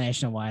an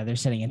explanation of why they're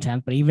sitting in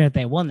 10th, but even if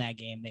they won that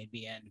game, they'd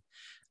be in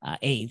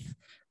 8th.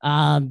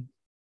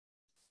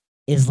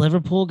 Is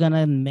Liverpool going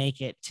to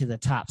make it to the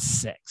top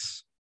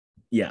 6?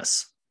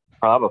 Yes.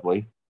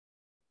 Probably.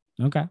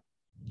 Okay.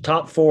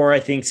 top four, I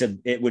think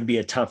it would be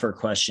a tougher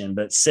question,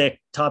 but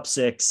top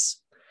six.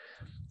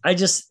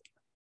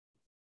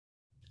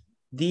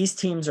 These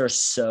teams are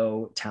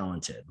so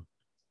talented.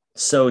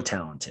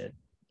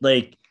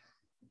 Like,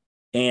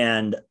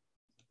 and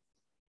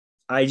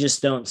I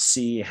just don't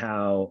see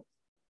how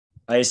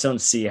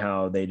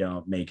they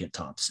don't make it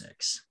top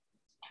six,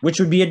 which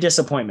would be a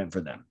disappointment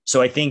for them.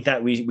 So I think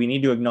that we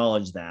need to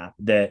acknowledge that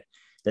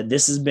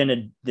this has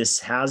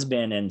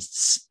been and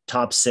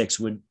top six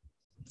would,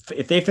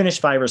 if they finish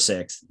 5 or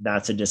 6,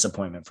 that's a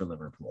disappointment for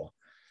Liverpool.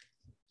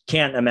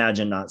 Can't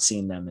imagine not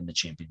seeing them in the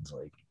Champions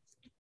League.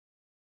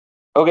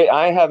 Okay,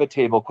 I have a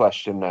table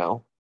question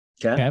now.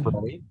 Okay.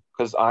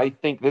 Because I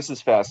think this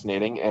is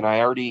fascinating, and I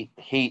already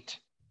hate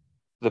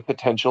the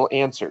potential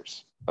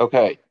answers.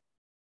 Okay,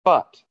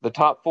 but the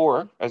top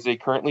 4, as they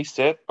currently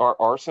sit, are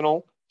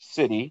Arsenal,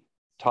 City,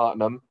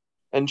 Tottenham,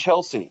 and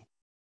Chelsea.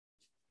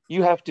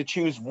 You have to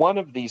choose one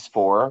of these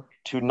 4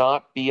 to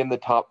not be in the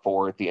top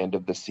 4 at the end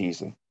of the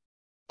season.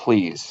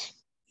 Please.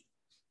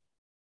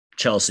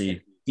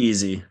 Chelsea,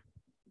 easy.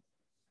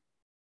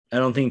 I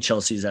don't think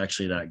Chelsea's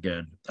actually that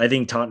good. I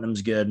think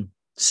Tottenham's good.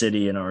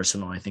 City and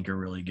Arsenal, I think, are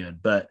really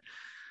good. But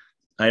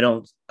I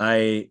don't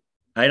think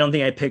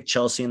I picked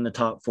Chelsea in the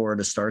top 4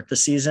 to start the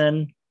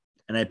season.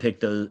 And I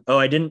picked those. Oh,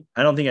 I don't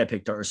think I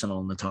picked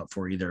Arsenal in the top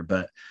 4 either,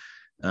 but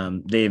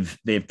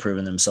they've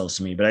proven themselves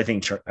to me. But I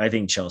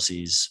think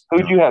Chelsea's.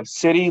 Who'd you have?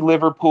 City,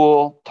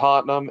 Liverpool,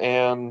 Tottenham,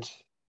 and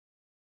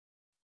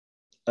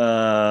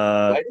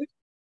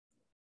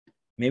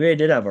maybe I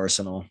did have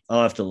Arsenal.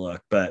 I'll have to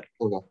look, but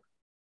okay.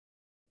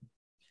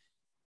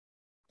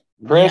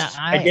 Chris,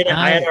 yeah,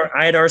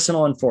 I had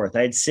Arsenal in 4th.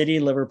 I had City,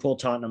 Liverpool,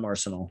 Tottenham,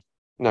 Arsenal.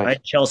 Nice. I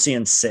had Chelsea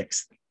in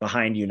 6th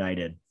behind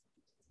United.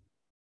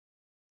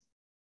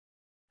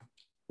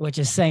 Which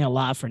is saying a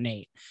lot for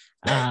Nate.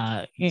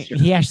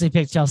 He actually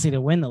picked Chelsea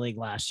to win the league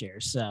last year.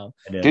 So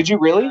did you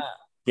really?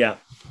 Yeah.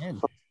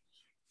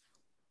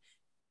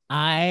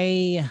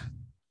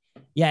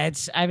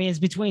 It's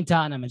between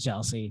Tottenham and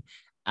Chelsea.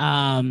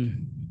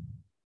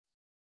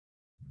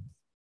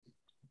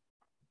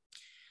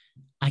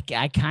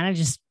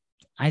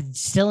 I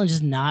still am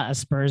just not a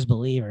Spurs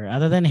believer.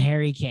 Other than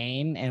Harry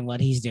Kane and what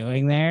he's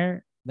doing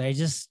there, they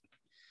just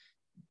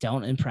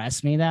don't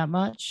impress me that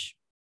much.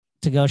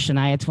 To go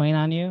Shania Twain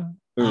on you.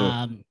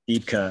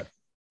 Deep cut.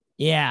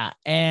 Yeah.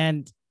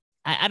 And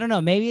I don't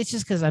know. Maybe it's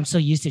just because I'm so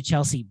used to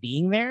Chelsea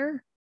being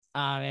there.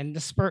 And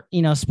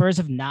the Spurs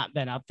have not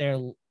been up there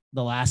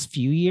the last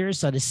few years.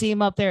 So to see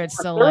him up there, it's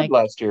still like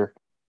last year.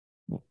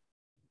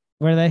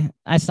 Were they?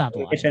 I stopped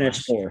watching. They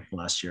finished 4th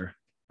last year.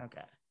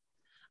 Okay.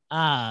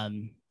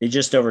 They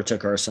just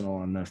overtook Arsenal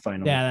on the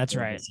final. Yeah, that's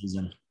right.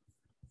 Season.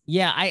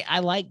 Yeah,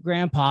 I like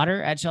Graham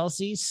Potter at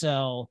Chelsea,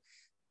 so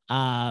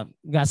got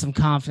some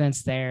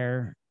confidence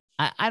there.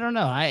 I don't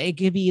know. It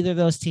could be either of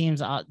those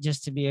teams.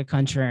 Just to be a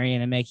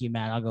contrarian and make you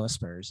mad, I'll go with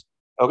Spurs.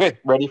 Okay,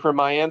 ready for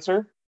my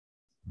answer?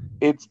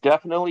 It's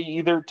definitely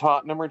either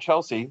Tottenham or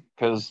Chelsea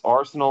because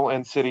Arsenal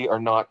and City are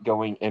not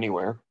going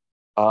anywhere.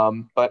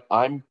 But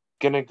I'm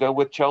gonna go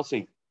with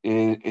Chelsea.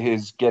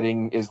 Is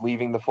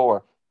leaving the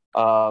 4.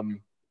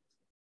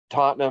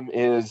 Tottenham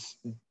is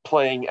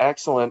playing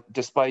excellent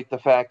despite the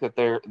fact that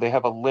they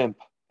have a limp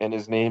and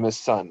his name is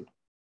Son.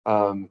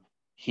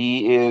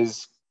 He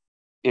is,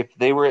 if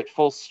they were at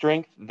full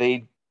strength,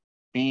 they'd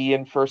be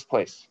in first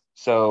place.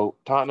 So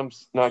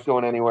Tottenham's not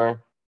going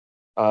anywhere.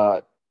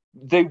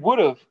 They would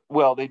have,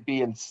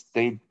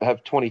 they'd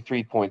have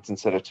 23 points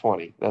instead of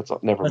 20.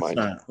 Never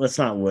mind. Let's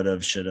not would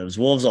have, should have.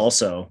 Wolves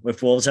also,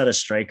 if Wolves had a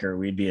striker,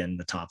 we'd be in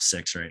the top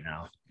 6 right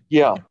now.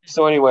 Yeah.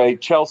 So anyway,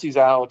 Chelsea's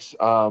out.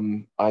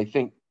 I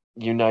think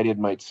United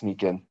might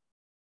sneak in.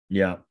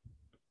 Yeah.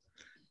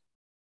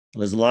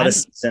 There's a lot of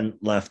season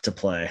left to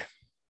play.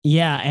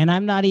 Yeah, and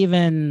I'm not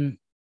going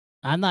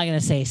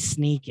to say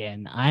sneak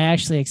in. I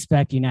actually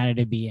expect United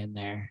to be in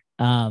there.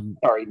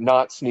 Sorry,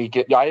 not sneak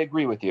in. I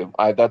agree with you.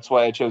 That's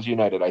why I chose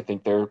United. I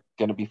think they're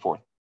going to be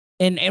 4th.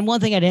 And one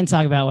thing I didn't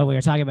talk about when we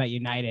were talking about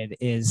United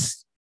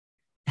is,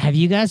 have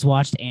you guys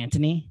watched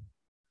Antony?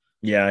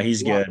 Yeah,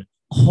 he's good.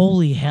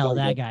 Holy hell,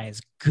 that guy is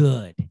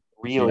good.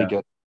 Really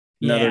good.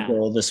 Another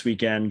goal this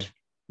weekend.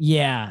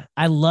 Yeah,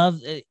 I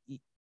love it.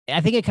 I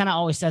think it kind of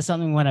always says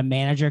something when a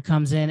manager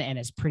comes in and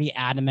is pretty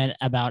adamant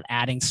about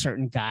adding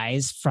certain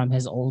guys from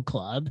his old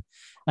club.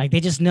 Like,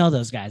 they just know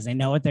those guys. They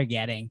know what they're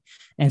getting.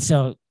 And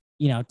so,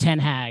 Ten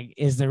Hag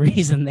is the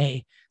reason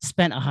they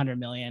spent $100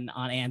 million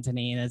on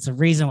Antony. And it's the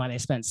reason why they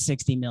spent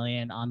 $60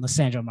 million on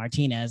Lisandro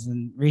Martinez,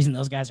 and the reason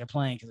those guys are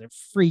playing because they're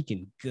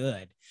freaking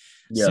good.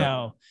 Yeah.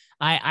 So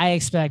I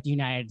expect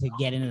United to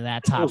get into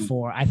that top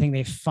 4. I think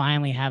they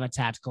finally have a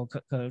tactical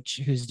coach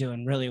who's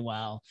doing really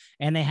well,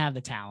 and they have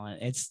the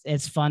talent.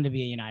 It's fun to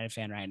be a United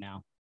fan right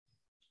now.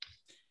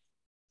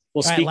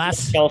 Well, all right,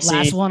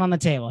 last one on the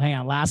table. Hang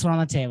on, last one on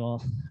the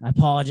table. I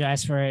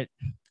apologize for it.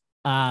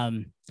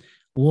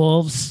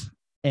 Wolves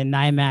in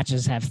 9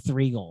 matches have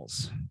 3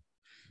 goals.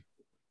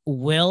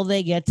 Will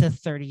they get to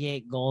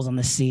 38 goals on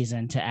the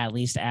season to at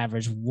least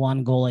average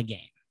 1 goal a game?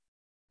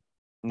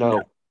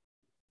 No.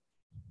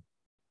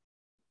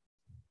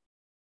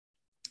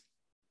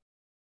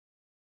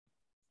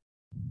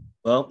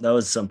 Well, that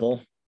was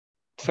simple.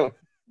 Did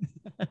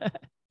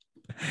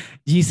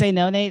you say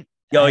no, Nate?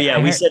 Oh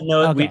yeah, we said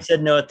no. Okay. We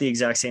said no at the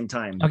exact same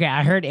time. Okay,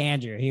 I heard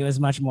Andrew. He was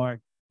much more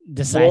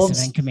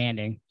decisive and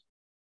commanding.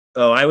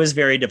 Oh, I was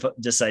very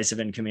decisive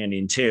and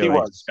commanding too. He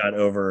was. It just got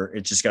over.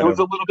 It was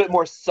a little bit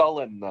more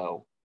sullen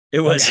though. It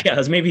was, yeah, it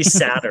was maybe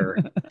sadder.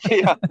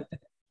 Yeah.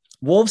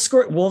 Wolves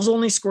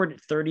only scored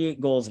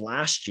 38 goals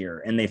last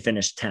year and they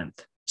finished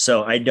 10th.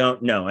 So I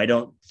don't know. I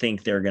don't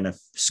think they're going to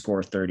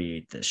score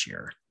 38 this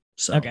year.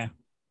 So okay,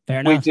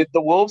 fair enough. Wait, did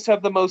the Wolves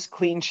have the most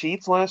clean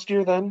sheets last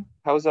year then?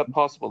 How is that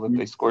possible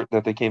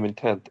that they came in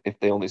 10th if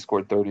they only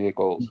scored 38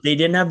 goals? They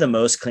didn't have the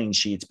most clean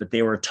sheets, but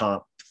they were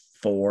top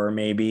 4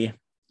 maybe.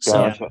 So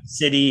Gotcha.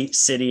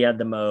 City had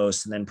the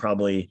most, and then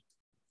probably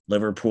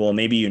Liverpool,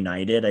 maybe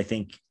United. I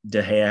think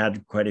De Gea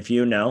had quite a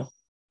few. No,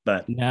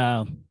 it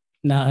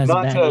was a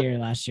bad year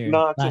last year.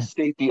 Not to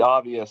state the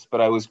obvious, but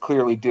I was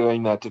clearly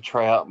doing that to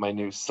try out my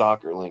new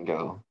soccer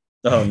lingo.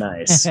 Oh,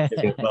 nice.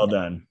 Well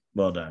done.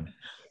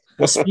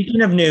 Well,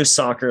 speaking of new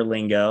soccer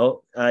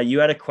lingo, you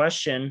had a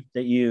question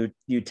that you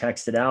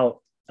texted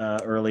out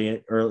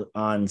early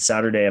on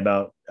Saturday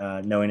about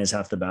knowing is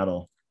half the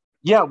battle.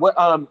 Yeah.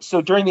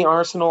 So during the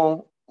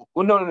Arsenal,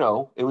 well,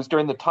 no. It was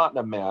during the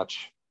Tottenham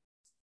match.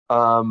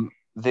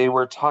 They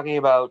were talking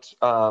about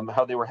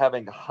how they were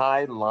having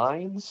high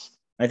lines.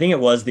 I think it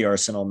was the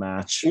Arsenal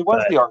match. It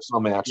was the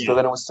Arsenal match. Yeah. So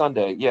then it was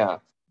Sunday. Yeah.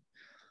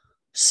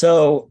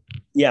 So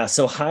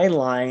high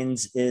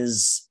lines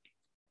is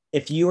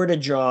if you were to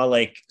draw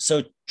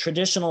so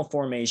traditional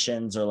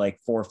formations are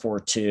like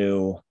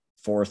 4-4-2,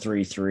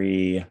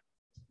 4-3-3.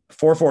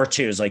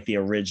 4-4-2 is like the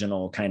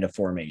original kind of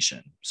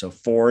formation. So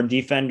 4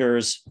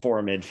 defenders,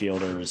 4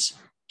 midfielders,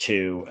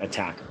 2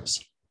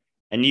 attackers.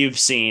 And you've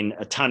seen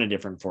a ton of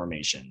different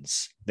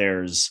formations.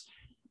 There's,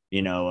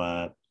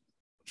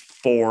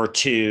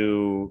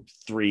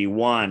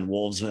 4-2-3-1.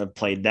 Wolves have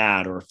played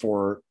that, or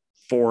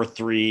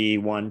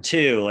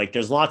 4-3-1-2. Like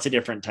there's lots of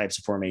different types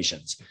of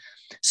formations.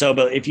 So,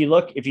 but if you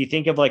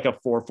think of like a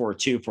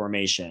 4-4-2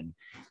 formation,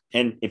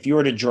 and if you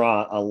were to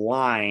draw a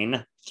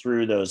line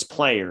through those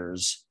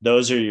players,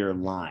 those are your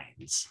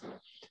lines.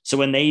 So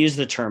when they use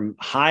the term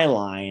high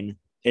line,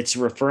 it's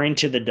referring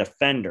to the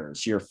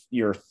defenders, your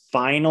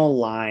final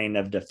line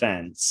of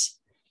defense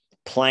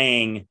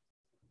playing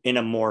in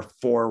a more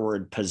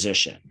forward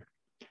position.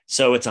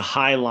 So it's a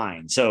high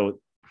line. So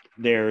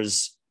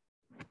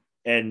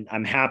and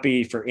I'm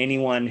happy for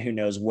anyone who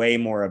knows way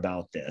more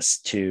about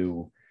this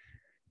to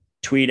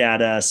tweet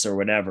at us or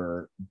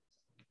whatever,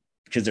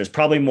 because there's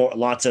probably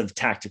lots of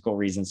tactical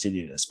reasons to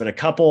do this, but a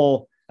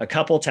couple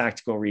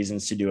tactical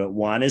reasons to do it.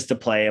 One is to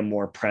play a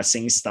more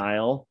pressing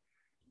style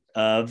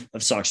of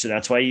soccer. So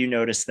that's why you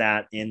notice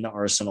that in the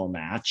Arsenal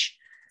match,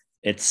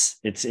 it's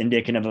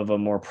indicative of a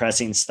more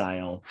pressing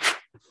style.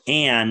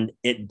 And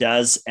it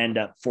does end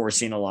up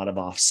forcing a lot of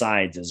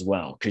offsides as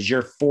well, because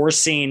you're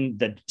forcing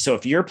so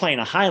if you're playing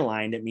a high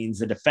line, it means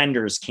the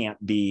defenders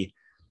they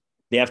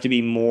have to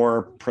be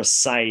more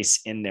precise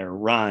in their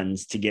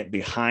runs to get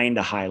behind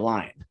a high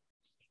line.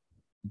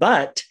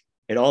 But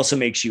it also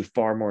makes you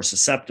far more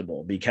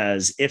susceptible,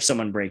 because if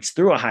someone breaks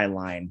through a high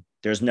line,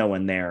 there's no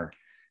one there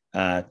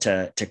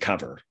to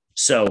cover.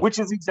 So, which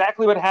is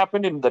exactly what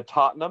happened in the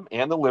Tottenham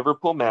and the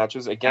Liverpool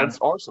matches against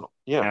Arsenal.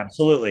 Yeah,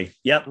 absolutely.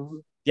 Yep. Mm-hmm.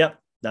 Yep.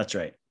 That's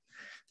right.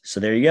 So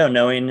there you go.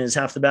 Knowing is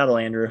half the battle,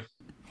 Andrew.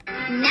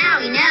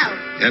 Now we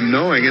know. And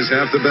knowing is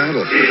half the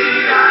battle.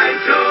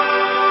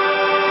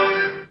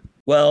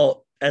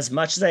 Well, as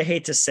much as I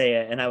hate to say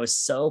it, and I was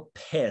so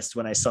pissed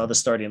when I saw the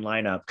starting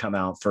lineup come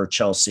out for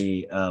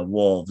Chelsea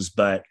Wolves,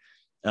 but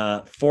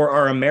for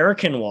our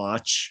American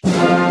watch,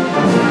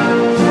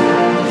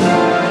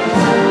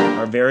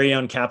 our very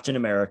own Captain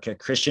America,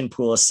 Christian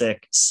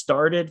Pulisic,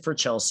 started for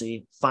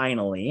Chelsea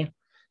finally,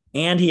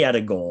 and he had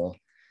a goal,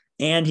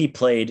 and he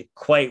played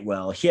quite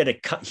well.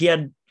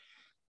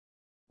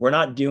 We're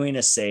not doing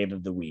a save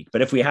of the week,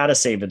 but if we had a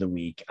save of the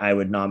week, I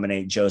would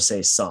nominate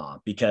Jose Sa,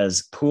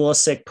 because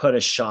Pulisic put a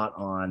shot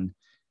on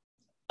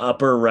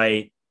upper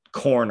right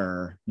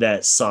corner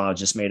that Sa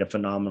just made a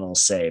phenomenal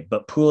save.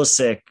 But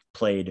Pulisic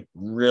played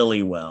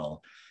really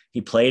well.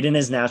 He played in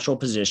his natural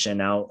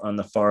position out on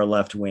the far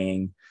left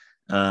wing,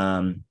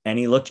 and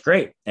he looked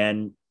great.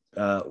 And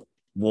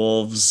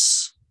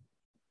Wolves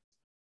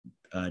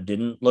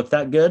didn't look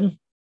that good,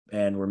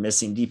 and we're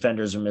missing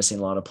defenders, we're missing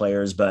a lot of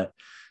players, but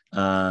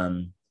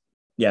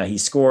yeah, he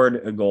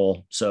scored a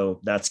goal, so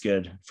that's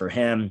good for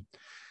him.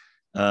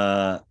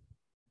 Our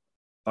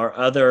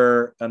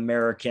other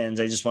Americans,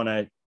 I just want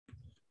to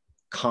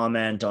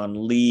comment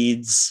on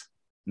Leeds,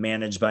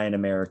 managed by an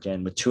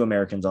American, with 2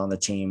 Americans on the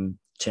team,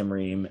 Tim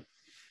Ream,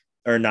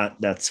 or not,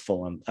 that's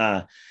Fulham.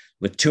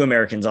 With 2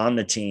 Americans on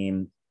the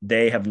team,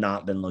 they have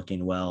not been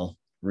looking well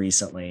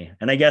recently.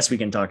 And I guess we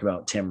can talk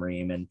about Tim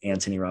Ream and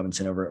Anthony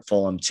Robinson over at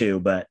Fulham too,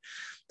 but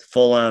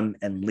Fulham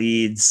and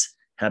Leeds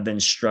have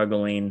been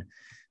struggling.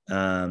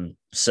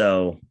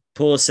 So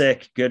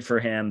Pulisic, good for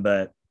him,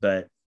 but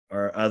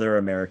our other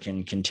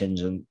American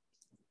contingent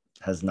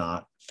has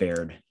not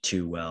fared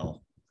too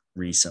well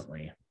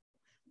recently.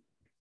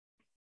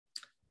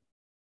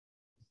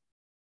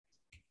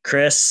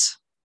 Chris,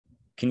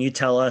 can you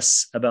tell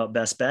us about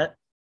Best Bet?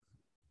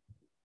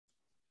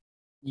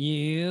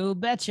 You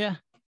betcha.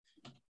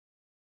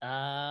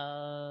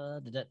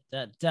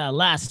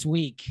 Last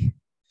week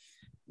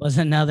was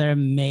another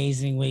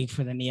amazing week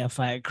for the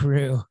Neophyte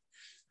crew.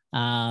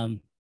 Let's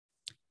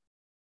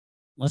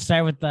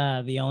start with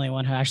the only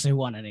one who actually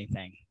won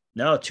anything.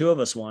 No, two of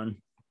us won.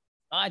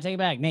 Oh, I take it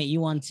back. Nate, you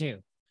won too.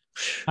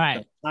 All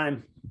right.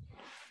 Time.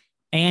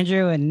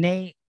 Andrew and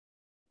Nate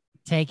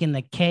taking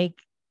the cake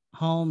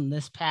home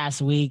this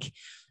past week.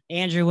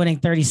 Andrew winning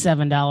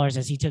 $37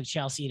 as he took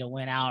Chelsea to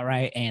win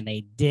outright, and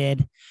they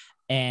did.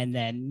 And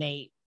then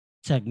Nate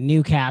took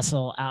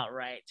Newcastle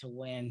outright to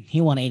win.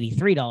 He won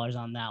 $83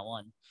 on that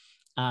one.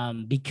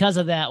 Because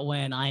of that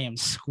win, I am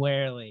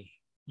squarely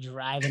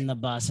driving the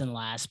bus in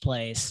last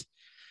place.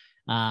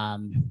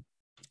 I'm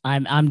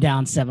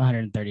down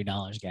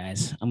 $730,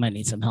 guys. I'm gonna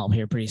need some help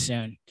here pretty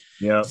soon.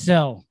 Yeah.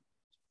 So,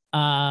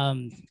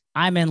 I'm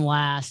in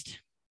last,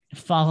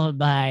 followed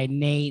by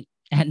Nate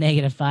at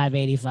negative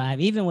 585,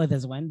 even with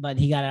his win, but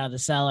he got out of the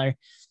cellar.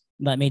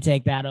 Let me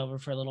take that over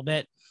for a little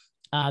bit.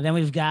 Then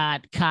we've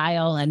got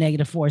Kyle at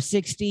negative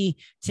 460,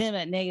 Tim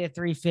at negative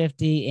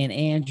 350, and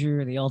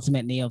Andrew, the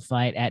ultimate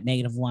neophyte, at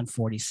negative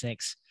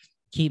 146.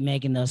 Keep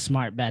making those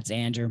smart bets,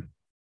 Andrew.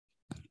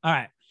 All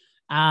right.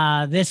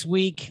 This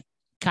week,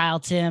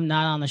 Kyle, Tim,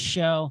 not on the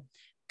show.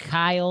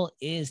 Kyle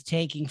is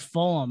taking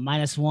Fulham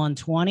minus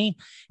 120.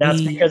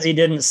 That's because he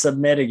didn't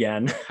submit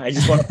again. I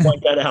just want to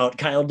point that out.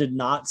 Kyle did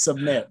not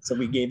submit, so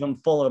we gave him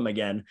Fulham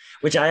again,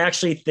 which I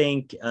actually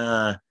think is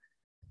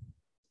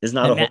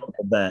not a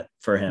horrible bet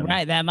for him.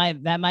 Right, that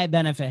might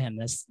benefit him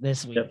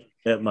this week.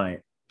 It might.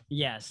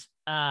 Yes.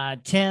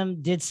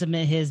 Tim did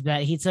submit his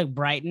bet. He took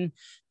Brighton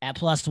at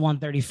plus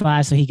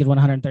 135, so he could win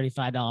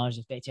 $135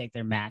 if they take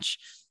their match.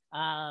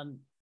 I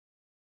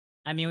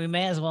mean, we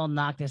may as well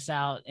knock this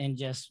out in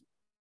just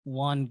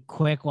one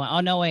quick one. Oh,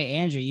 no, wait,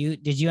 Andrew,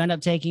 did you end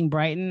up taking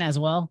Brighton as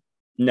well?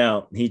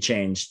 No, he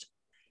changed.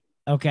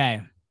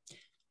 Okay.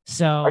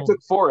 So I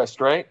took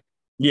Forest, right?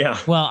 Yeah.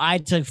 Well, I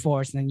took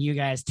Forest and then you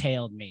guys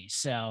tailed me.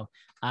 So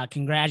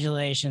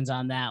congratulations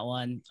on that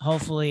one.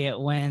 Hopefully it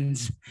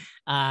wins.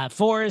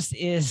 Forest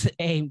is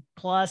a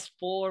plus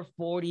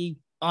 440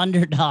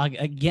 underdog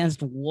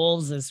against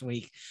Wolves this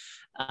week.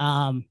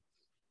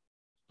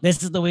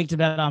 This is the week to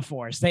bet on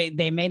Forest.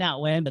 They may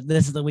not win, but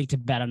this is the week to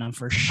bet on them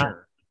for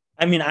sure.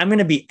 I mean, I'm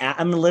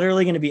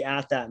literally going to be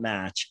at that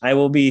match. I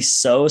will be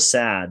so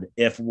sad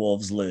if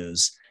Wolves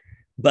lose,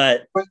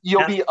 but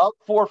you'll be up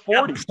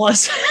 440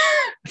 plus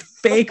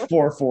fake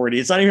 440.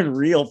 It's not even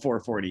real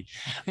 440.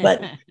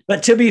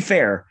 But to be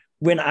fair,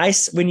 when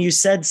you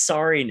said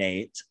sorry,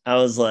 Nate, I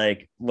was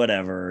like,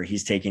 whatever,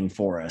 he's taking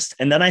Forest.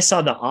 And then I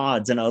saw the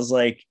odds and I was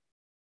like,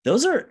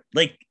 those are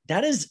like,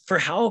 that is for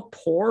how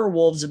poor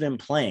Wolves have been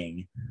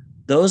playing.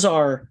 Those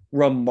are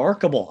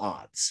remarkable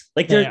odds.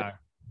 Like they are.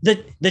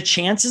 The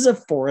chances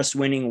of Forest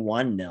winning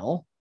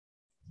 1-0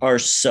 are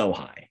so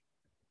high.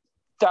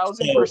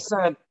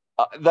 1,000%.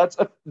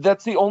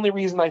 That's the only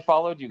reason I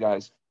followed you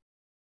guys,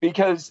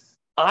 because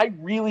I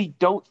really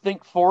don't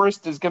think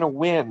Forest is going to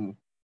win,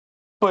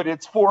 but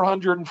it's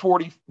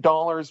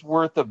 $440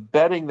 worth of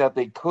betting that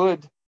they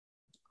could.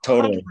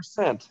 Totally.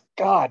 100%.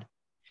 God.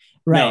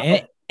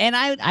 Right. No. And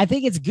I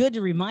think it's good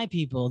to remind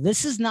people,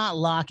 this is not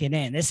locking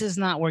in. This is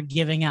not we're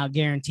giving out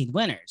guaranteed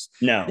winners.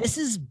 No. This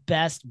is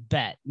best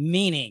bet,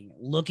 meaning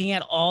looking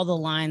at all the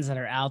lines that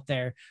are out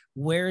there,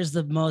 where's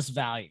the most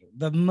value?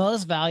 The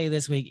most value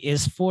this week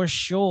is for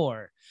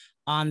sure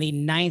on the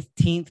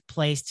 19th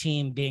place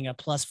team being a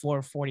plus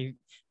 440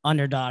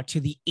 underdog to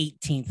the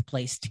 18th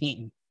place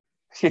team.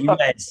 You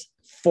guys,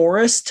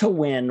 Forest to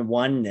win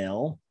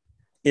 1-0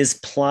 is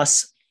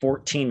plus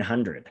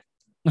 1,400.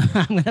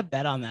 I'm going to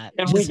bet on that.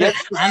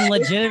 I'm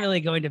legitimately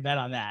going to bet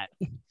on that.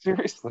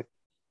 Seriously.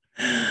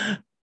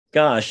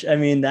 Gosh, I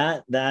mean,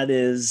 that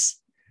is,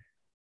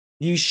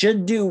 you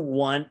should do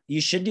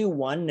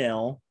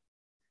 1-0.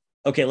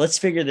 Okay, let's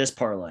figure this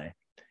parlay.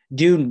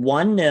 Do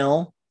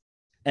 1-0,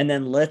 and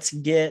then let's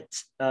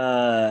get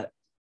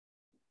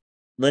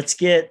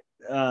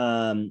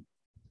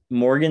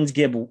Morgan's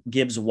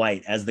Gibbs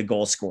White as the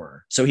goal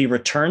scorer. So he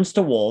returns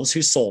to Wolves,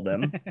 who sold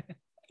him.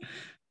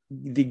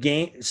 The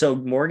game. So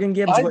Morgan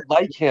Gibbs. I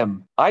like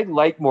him. I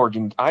like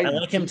Morgan. I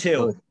like him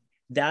too.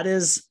 That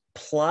is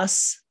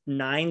plus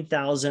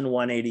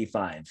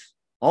 9,185.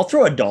 I'll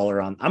throw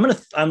 $1 on.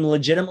 I'm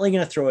legitimately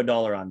going to throw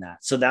 $1 on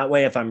that. So that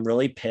way, if I'm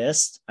really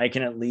pissed, I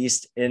can at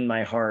least in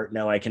my heart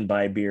know I can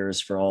buy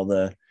beers for all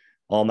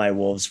my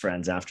Wolves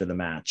friends after the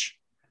match.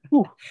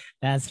 Whew.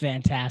 That's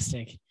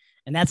fantastic.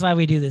 And that's why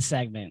we do this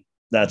segment.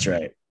 That's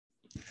right.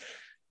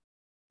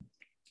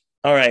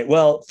 All right.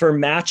 Well, for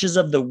matches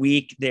of the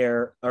week,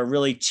 there are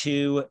really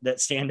two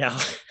that stand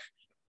out,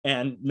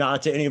 and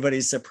not to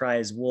anybody's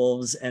surprise,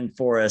 Wolves and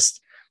Forest.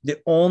 The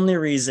only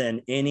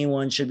reason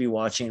anyone should be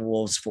watching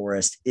Wolves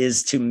Forest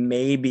is to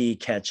maybe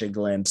catch a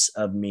glimpse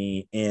of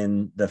me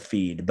in the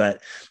feed.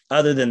 But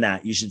other than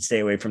that, you should stay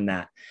away from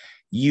that.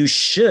 You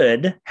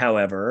should,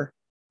 however,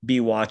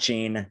 be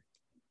watching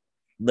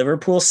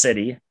Liverpool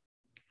City,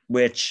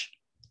 which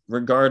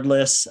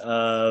regardless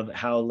of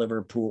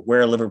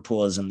where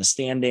Liverpool is in the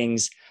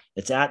standings,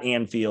 it's at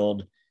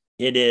Anfield.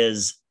 It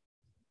is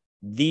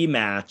the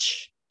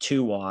match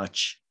to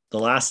watch. The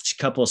last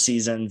couple of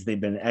seasons, they've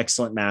been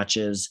excellent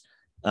matches.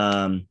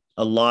 A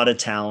lot of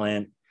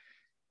talent.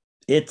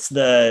 It's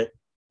the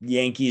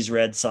Yankees,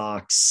 Red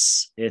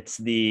Sox. It's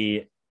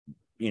the,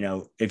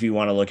 if you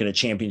want to look at a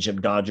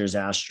championship, Dodgers,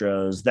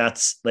 Astros,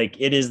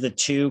 it is the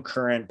two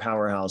current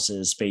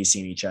powerhouses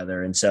facing each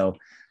other. And so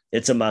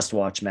it's a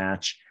must-watch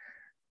match.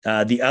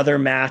 The other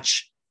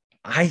match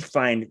I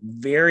find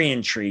very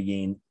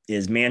intriguing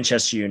is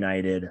Manchester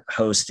United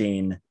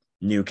hosting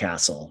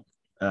Newcastle.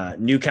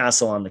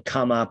 Newcastle on the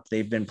come up.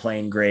 They've been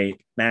playing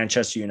great.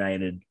 Manchester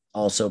United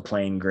also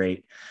playing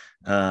great.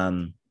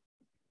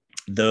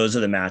 Those are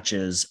the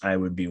matches I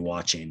would be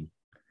watching.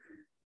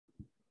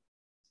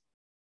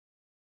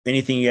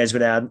 Anything you guys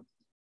would add?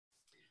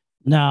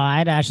 No,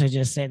 I'd actually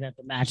just say that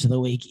the match of the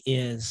week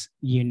is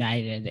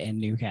United and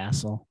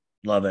Newcastle.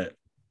 Love it.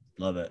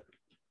 Love it.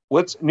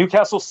 What's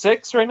Newcastle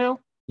 6 right now?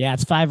 Yeah,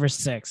 it's 5 or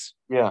 6.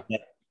 Yeah.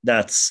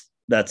 That's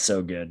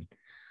so good.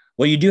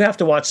 Well, you do have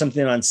to watch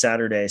something on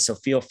Saturday, so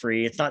feel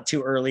free. It's not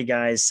too early,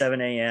 guys.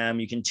 7 a.m.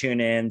 You can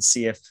tune in,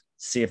 see if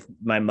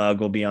my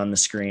mug will be on the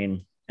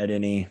screen at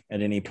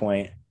any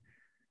point.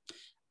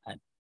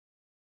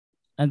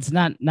 That's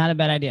not a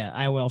bad idea.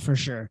 I will for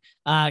sure.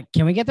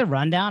 Can we get the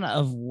rundown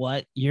of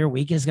what your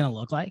week is going to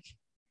look like?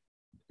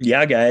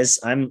 Yeah, guys,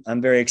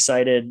 I'm very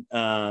excited.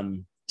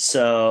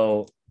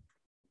 So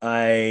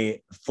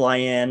I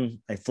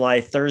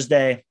fly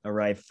Thursday,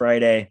 arrive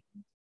Friday.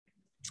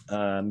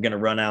 I'm going to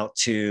run out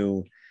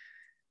to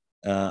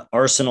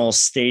Arsenal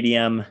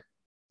Stadium,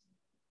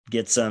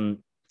 take a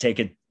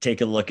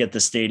look at the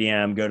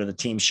stadium, go to the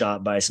team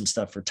shop, buy some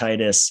stuff for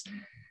Titus,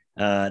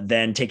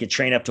 then take a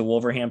train up to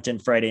Wolverhampton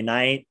Friday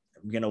night.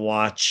 I'm going to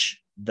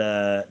watch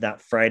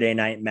that Friday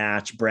night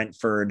match,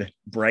 Brentford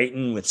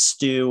Brighton, with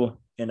Stu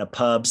in a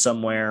pub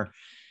somewhere.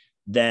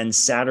 Then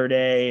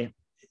Saturday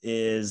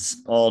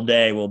is all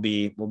day. We'll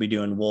be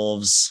doing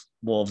Wolves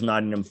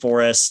Nottingham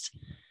Forest.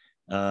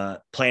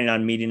 Planning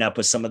on meeting up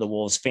with some of the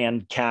Wolves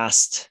fan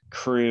cast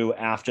crew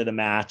after the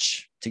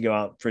match to go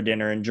out for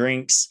dinner and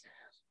drinks.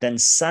 Then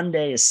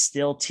Sunday is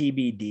still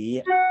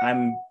TBD.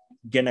 I'm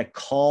going to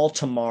call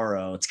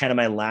tomorrow. It's kind of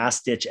my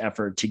last ditch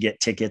effort to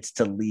get tickets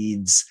to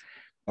Leeds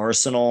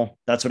Arsenal.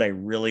 That's what I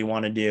really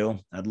want to do.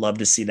 I'd love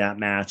to see that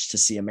match, to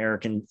see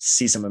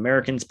some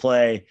Americans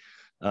play.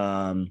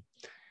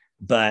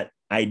 But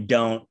I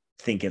don't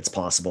think it's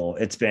possible.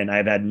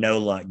 I've had no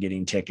luck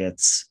getting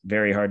tickets,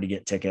 very hard to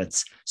get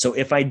tickets. So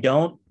if I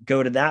don't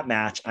go to that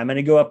match, I'm going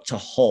to go up to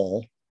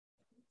Hull.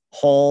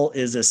 Hull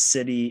is a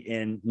city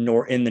in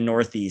the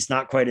Northeast,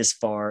 not quite as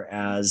far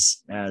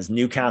as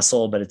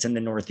Newcastle, but it's in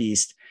the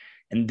Northeast,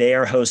 and they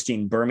are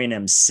hosting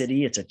Birmingham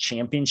City. It's a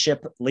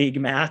championship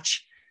league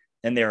match,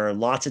 and there are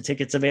lots of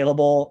tickets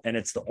available, and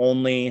it's the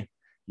only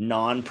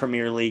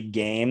non-Premier League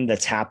game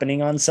that's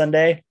happening on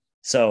Sunday.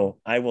 So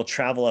I will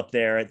travel up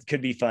there. It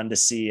could be fun to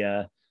see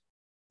a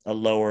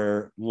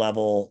lower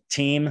level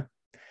team.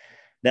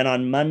 Then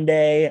on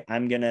Monday,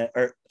 I'm going to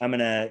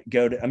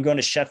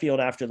Sheffield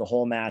after the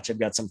whole match. I've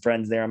got some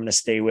friends there I'm going to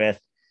stay with.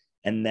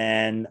 And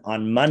then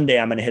on Monday,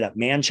 I'm going to hit up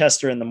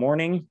Manchester in the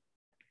morning.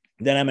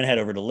 Then I'm going to head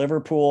over to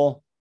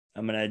Liverpool.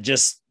 I'm going to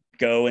just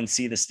go and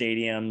see the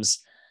stadiums,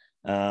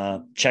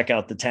 check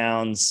out the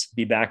towns,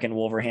 be back in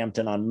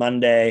Wolverhampton on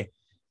Monday.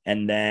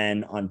 And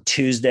then on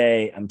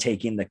Tuesday, I'm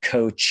taking the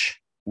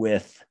coach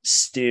with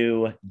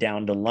Stu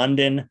down to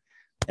London.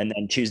 And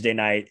then Tuesday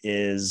night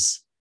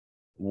is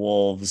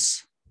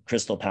Wolves,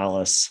 Crystal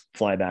Palace,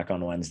 fly back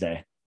on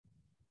Wednesday.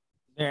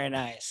 Very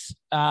nice.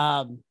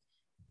 You're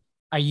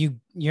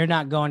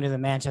not going to the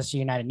Manchester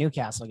United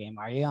Newcastle game,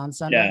 are you, on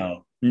Sunday?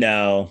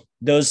 No.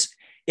 It's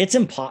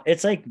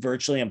like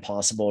virtually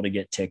impossible to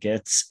get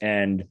tickets.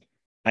 And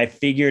I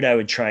figured I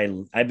would try.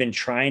 I've been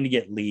trying to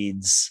get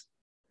Leeds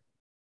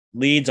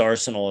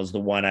Arsenal is the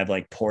one I've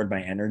poured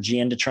my energy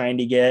into trying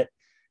to get.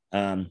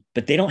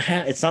 But they don't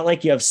have, it's not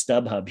like you have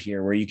StubHub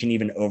here where you can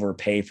even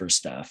overpay for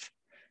stuff,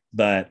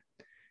 but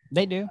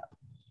they do.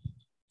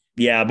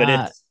 Yeah.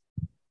 But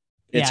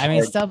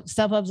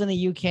StubHub's in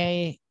the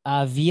UK.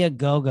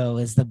 Viagogo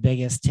is the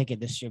biggest ticket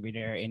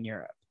distributor in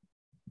Europe.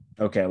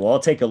 Okay. Well, I'll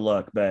take a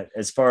look, but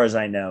as far as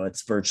I know,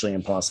 it's virtually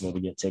impossible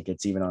to get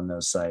tickets even on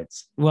those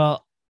sites.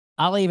 Well,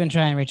 I'll even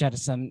try and reach out to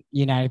some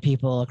United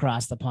people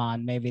across the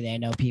pond. Maybe they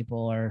know people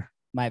or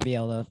might be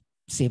able to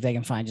see if they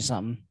can find you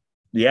something.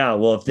 Yeah.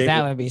 Well,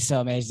 that would be so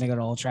amazing to go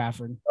to Old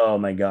Trafford. Oh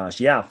my gosh.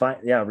 Yeah. Fine.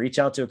 Yeah. Reach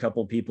out to a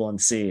couple of people and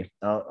see.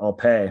 I'll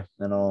pay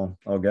and I'll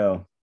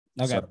go.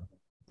 Okay. So,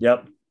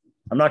 yep.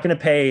 I'm not going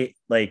to pay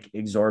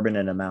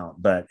exorbitant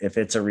amount, but if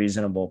it's a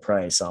reasonable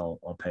price,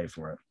 I'll pay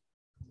for it.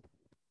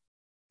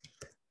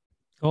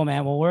 Cool,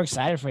 man. Well, we're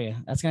excited for you.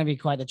 That's going to be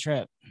quite the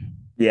trip.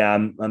 Yeah,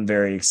 I'm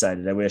very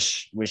excited. I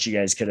wish some of you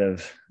guys could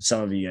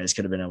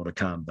have been able to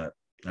come, but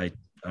I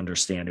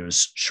understand it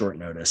was short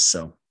notice.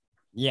 So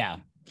yeah.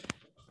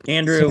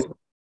 Andrew,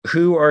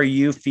 who are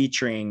you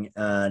featuring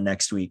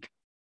next week?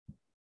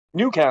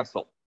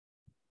 Newcastle.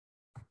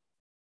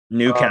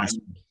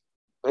 Newcastle.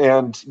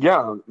 And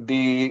yeah,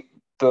 the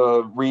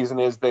reason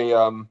is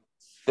they're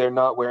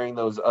not wearing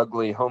those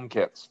ugly home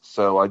kits,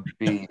 so I'd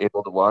be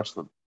able to watch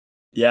them.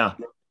 Yeah.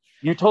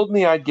 You told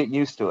me I'd get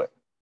used to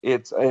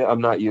it.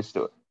 I'm not used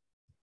to it.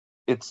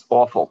 It's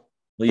awful.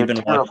 Well, They're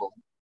terrible.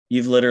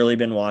 You've literally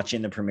been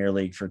watching the Premier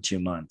League for 2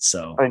 months,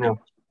 so I know.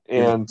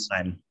 And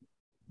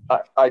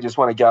I just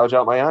want to gouge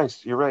out my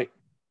eyes. You're right.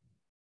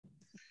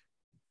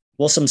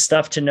 Well, some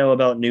stuff to know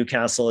about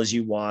Newcastle as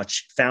you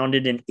watch.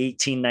 Founded in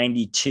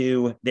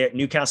 1892.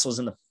 Newcastle is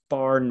in the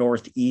far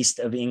northeast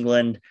of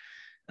England.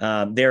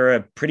 They're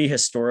a pretty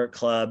historic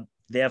club.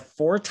 They have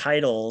 4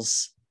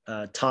 titles,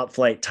 top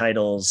flight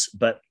titles,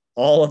 but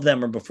all of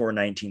them are before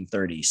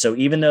 1930. So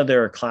even though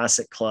they're a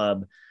classic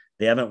club,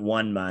 they haven't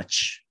won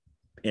much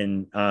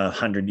in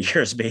 100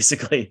 years,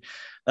 basically.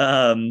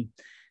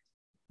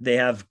 They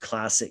have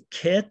classic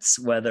kits,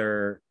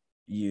 whether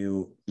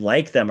you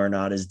like them or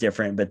not is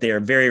different, but they are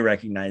very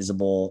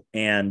recognizable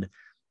and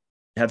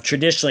have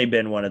traditionally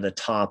been one of the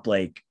top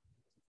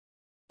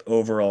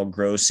overall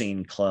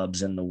grossing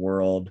clubs in the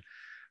world.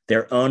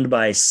 They're owned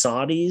by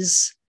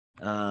Saudis.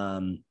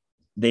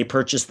 They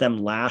purchased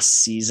them last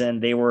season.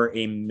 They were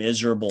a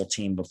miserable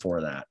team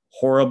before that,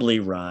 horribly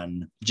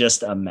run,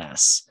 just a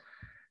mess.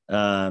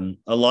 A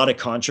lot of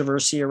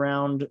controversy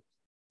around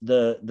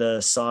the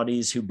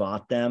Saudis who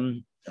bought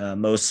them,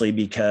 mostly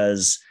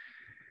because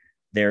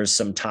there's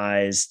some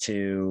ties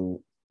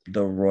to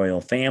the royal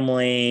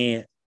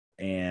family,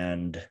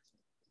 and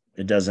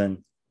it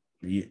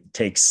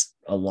takes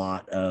a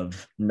lot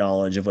of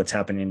knowledge of what's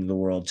happening in the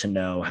world to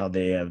know how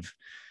they have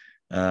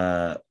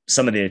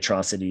some of the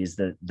atrocities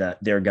that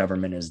their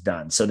government has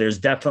done. So there's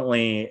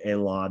definitely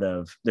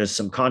there's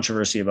some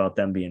controversy about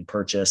them being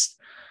purchased,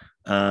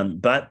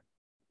 but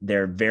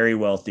they're very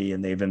wealthy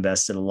and they've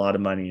invested a lot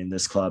of money in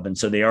this club. And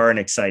so they are an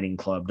exciting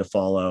club to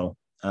follow.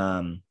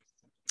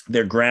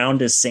 Their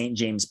ground is St.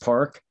 James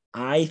Park.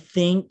 I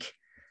think,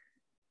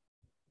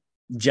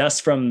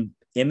 just from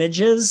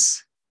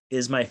images,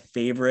 is my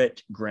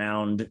favorite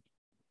ground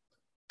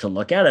to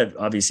look at.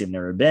 Obviously I've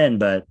never been,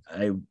 but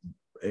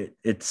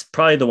it's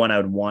probably the one I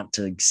would want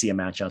to see a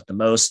match out the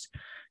most.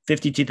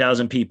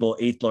 52,000 people,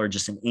 8th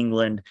largest in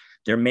England.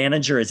 Their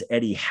manager is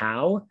Eddie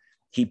Howe.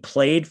 He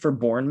played for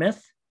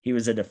Bournemouth. He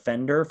was a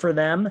defender for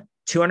them.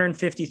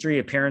 253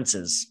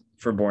 appearances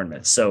for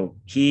Bournemouth. So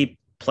he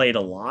played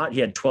a lot. He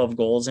had 12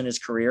 goals in his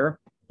career.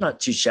 Not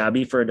too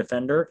shabby for a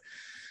defender.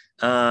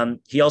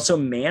 He also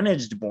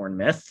managed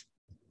Bournemouth.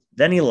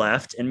 Then he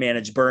left and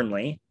managed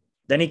Burnley.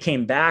 Then he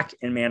came back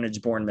and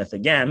managed Bournemouth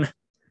again.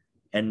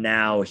 And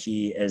now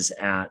he is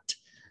at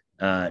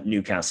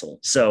Newcastle.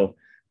 So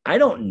I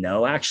don't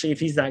know actually if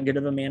he's that good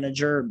of a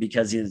manager,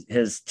 because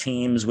his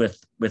teams with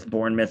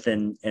Bournemouth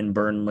and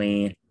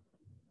Burnley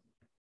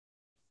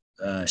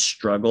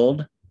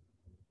struggled,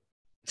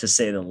 to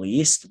say the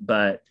least.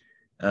 But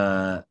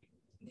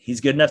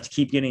he's good enough to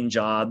keep getting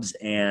jobs,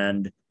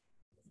 and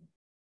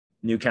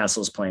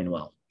Newcastle's playing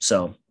well.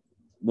 So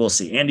we'll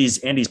see.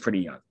 Andy's pretty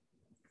young.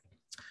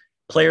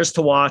 Players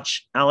to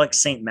watch: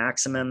 Alex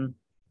Saint-Maximin.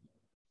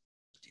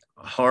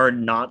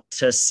 Hard not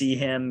to see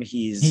him.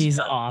 He's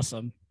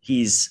awesome.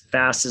 He's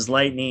fast as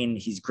lightning.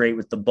 He's great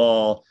with the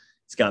ball.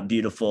 He's got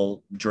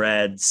beautiful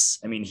dreads.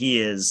 I mean,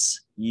 if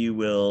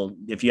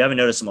you haven't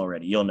noticed him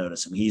already, you'll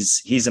notice him.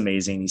 He's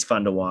amazing. He's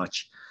fun to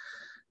watch.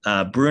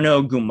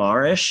 Bruno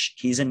Guimaraes,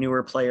 he's a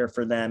newer player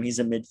for them. He's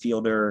a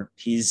midfielder.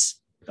 He's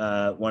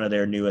one of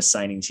their newest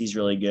signings. He's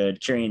really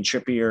good. Kieran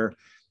Trippier,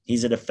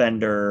 he's a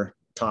defender,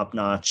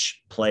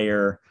 top-notch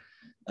player.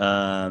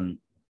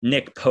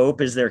 Nick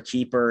Pope is their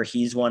keeper.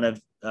 He's one of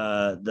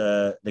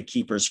the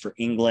keepers for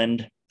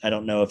England. I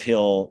don't know if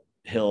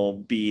he'll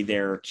be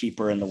their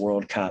keeper in the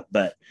World Cup,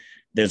 but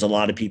there's a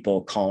lot of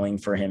people calling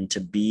for him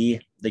to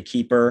be the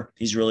keeper.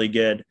 He's really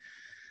good.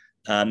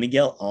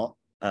 Miguel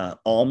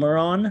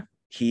Almiron,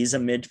 he's a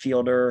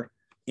midfielder.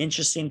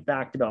 Interesting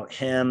fact about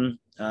him,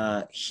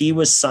 he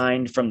was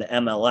signed from the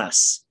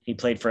MLS. He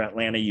played for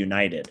Atlanta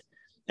United.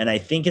 And I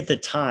think at the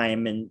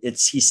time, and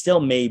he still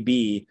may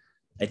be,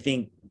 I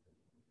think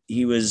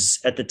he was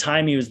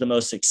the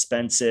most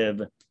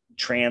expensive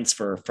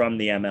transfer from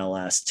the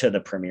MLS to the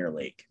Premier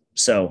League.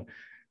 So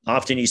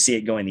often you see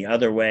it going the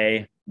other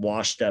way.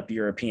 Washed up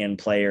European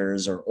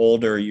players or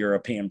older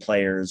European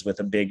players with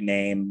a big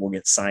name will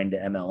get signed to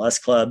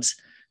MLS clubs.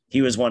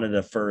 He was one of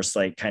the first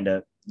kind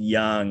of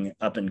young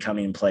up and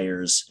coming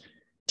players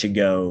to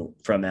go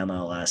from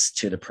MLS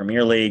to the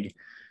Premier League.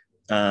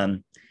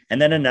 And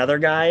then another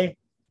guy,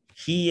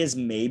 he is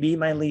maybe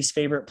my least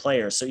favorite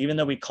player. So even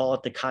though we call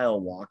it the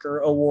Kyle Walker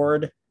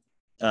Award,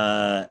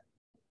 probably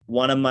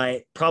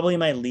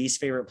my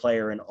least favorite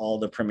player in all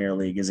the Premier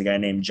League is a guy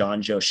named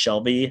Jonjo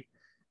Shelvey.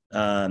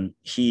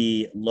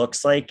 He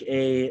looks like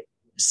a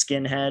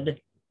skinhead,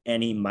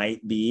 and he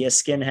might be a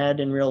skinhead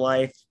in real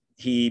life.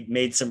 He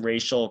made some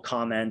racial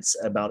comments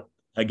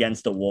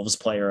against the Wolves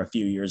player a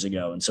few years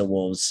ago, and so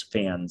Wolves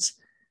fans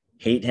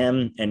hate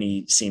him, and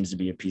he seems to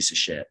be a piece of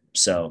shit.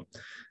 So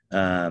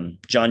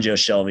Jonjo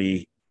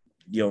Shelvey,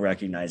 you'll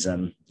recognize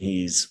him.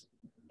 He's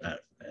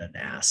an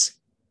ass.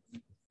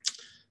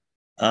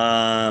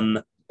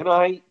 Can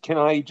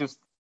I just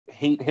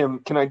hate him?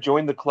 Can I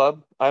join the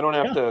club? I don't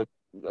have to,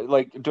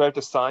 like, do I have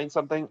to sign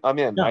something? I'm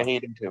in. No. I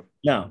hate him too.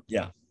 No,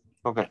 yeah.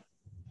 Okay.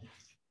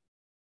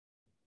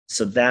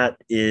 So that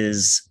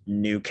is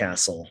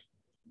Newcastle.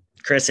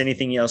 Chris,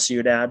 anything else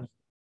you'd add?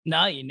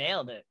 No, you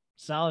nailed it.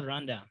 Solid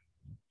rundown.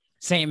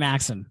 St.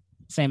 Maxim.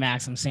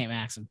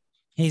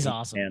 He's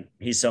awesome. Man,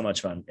 he's so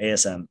much fun.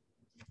 ASM.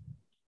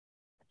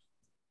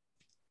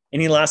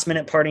 Any last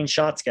minute parting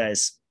shots,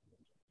 guys?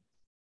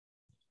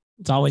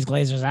 It's always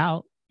Glazers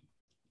out.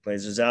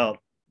 Blazers out.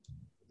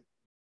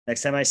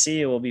 Next time I see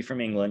you, we'll be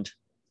from England.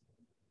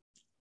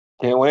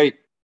 Can't wait.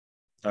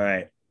 All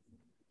right.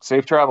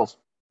 Safe travels.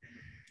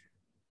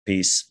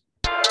 Peace.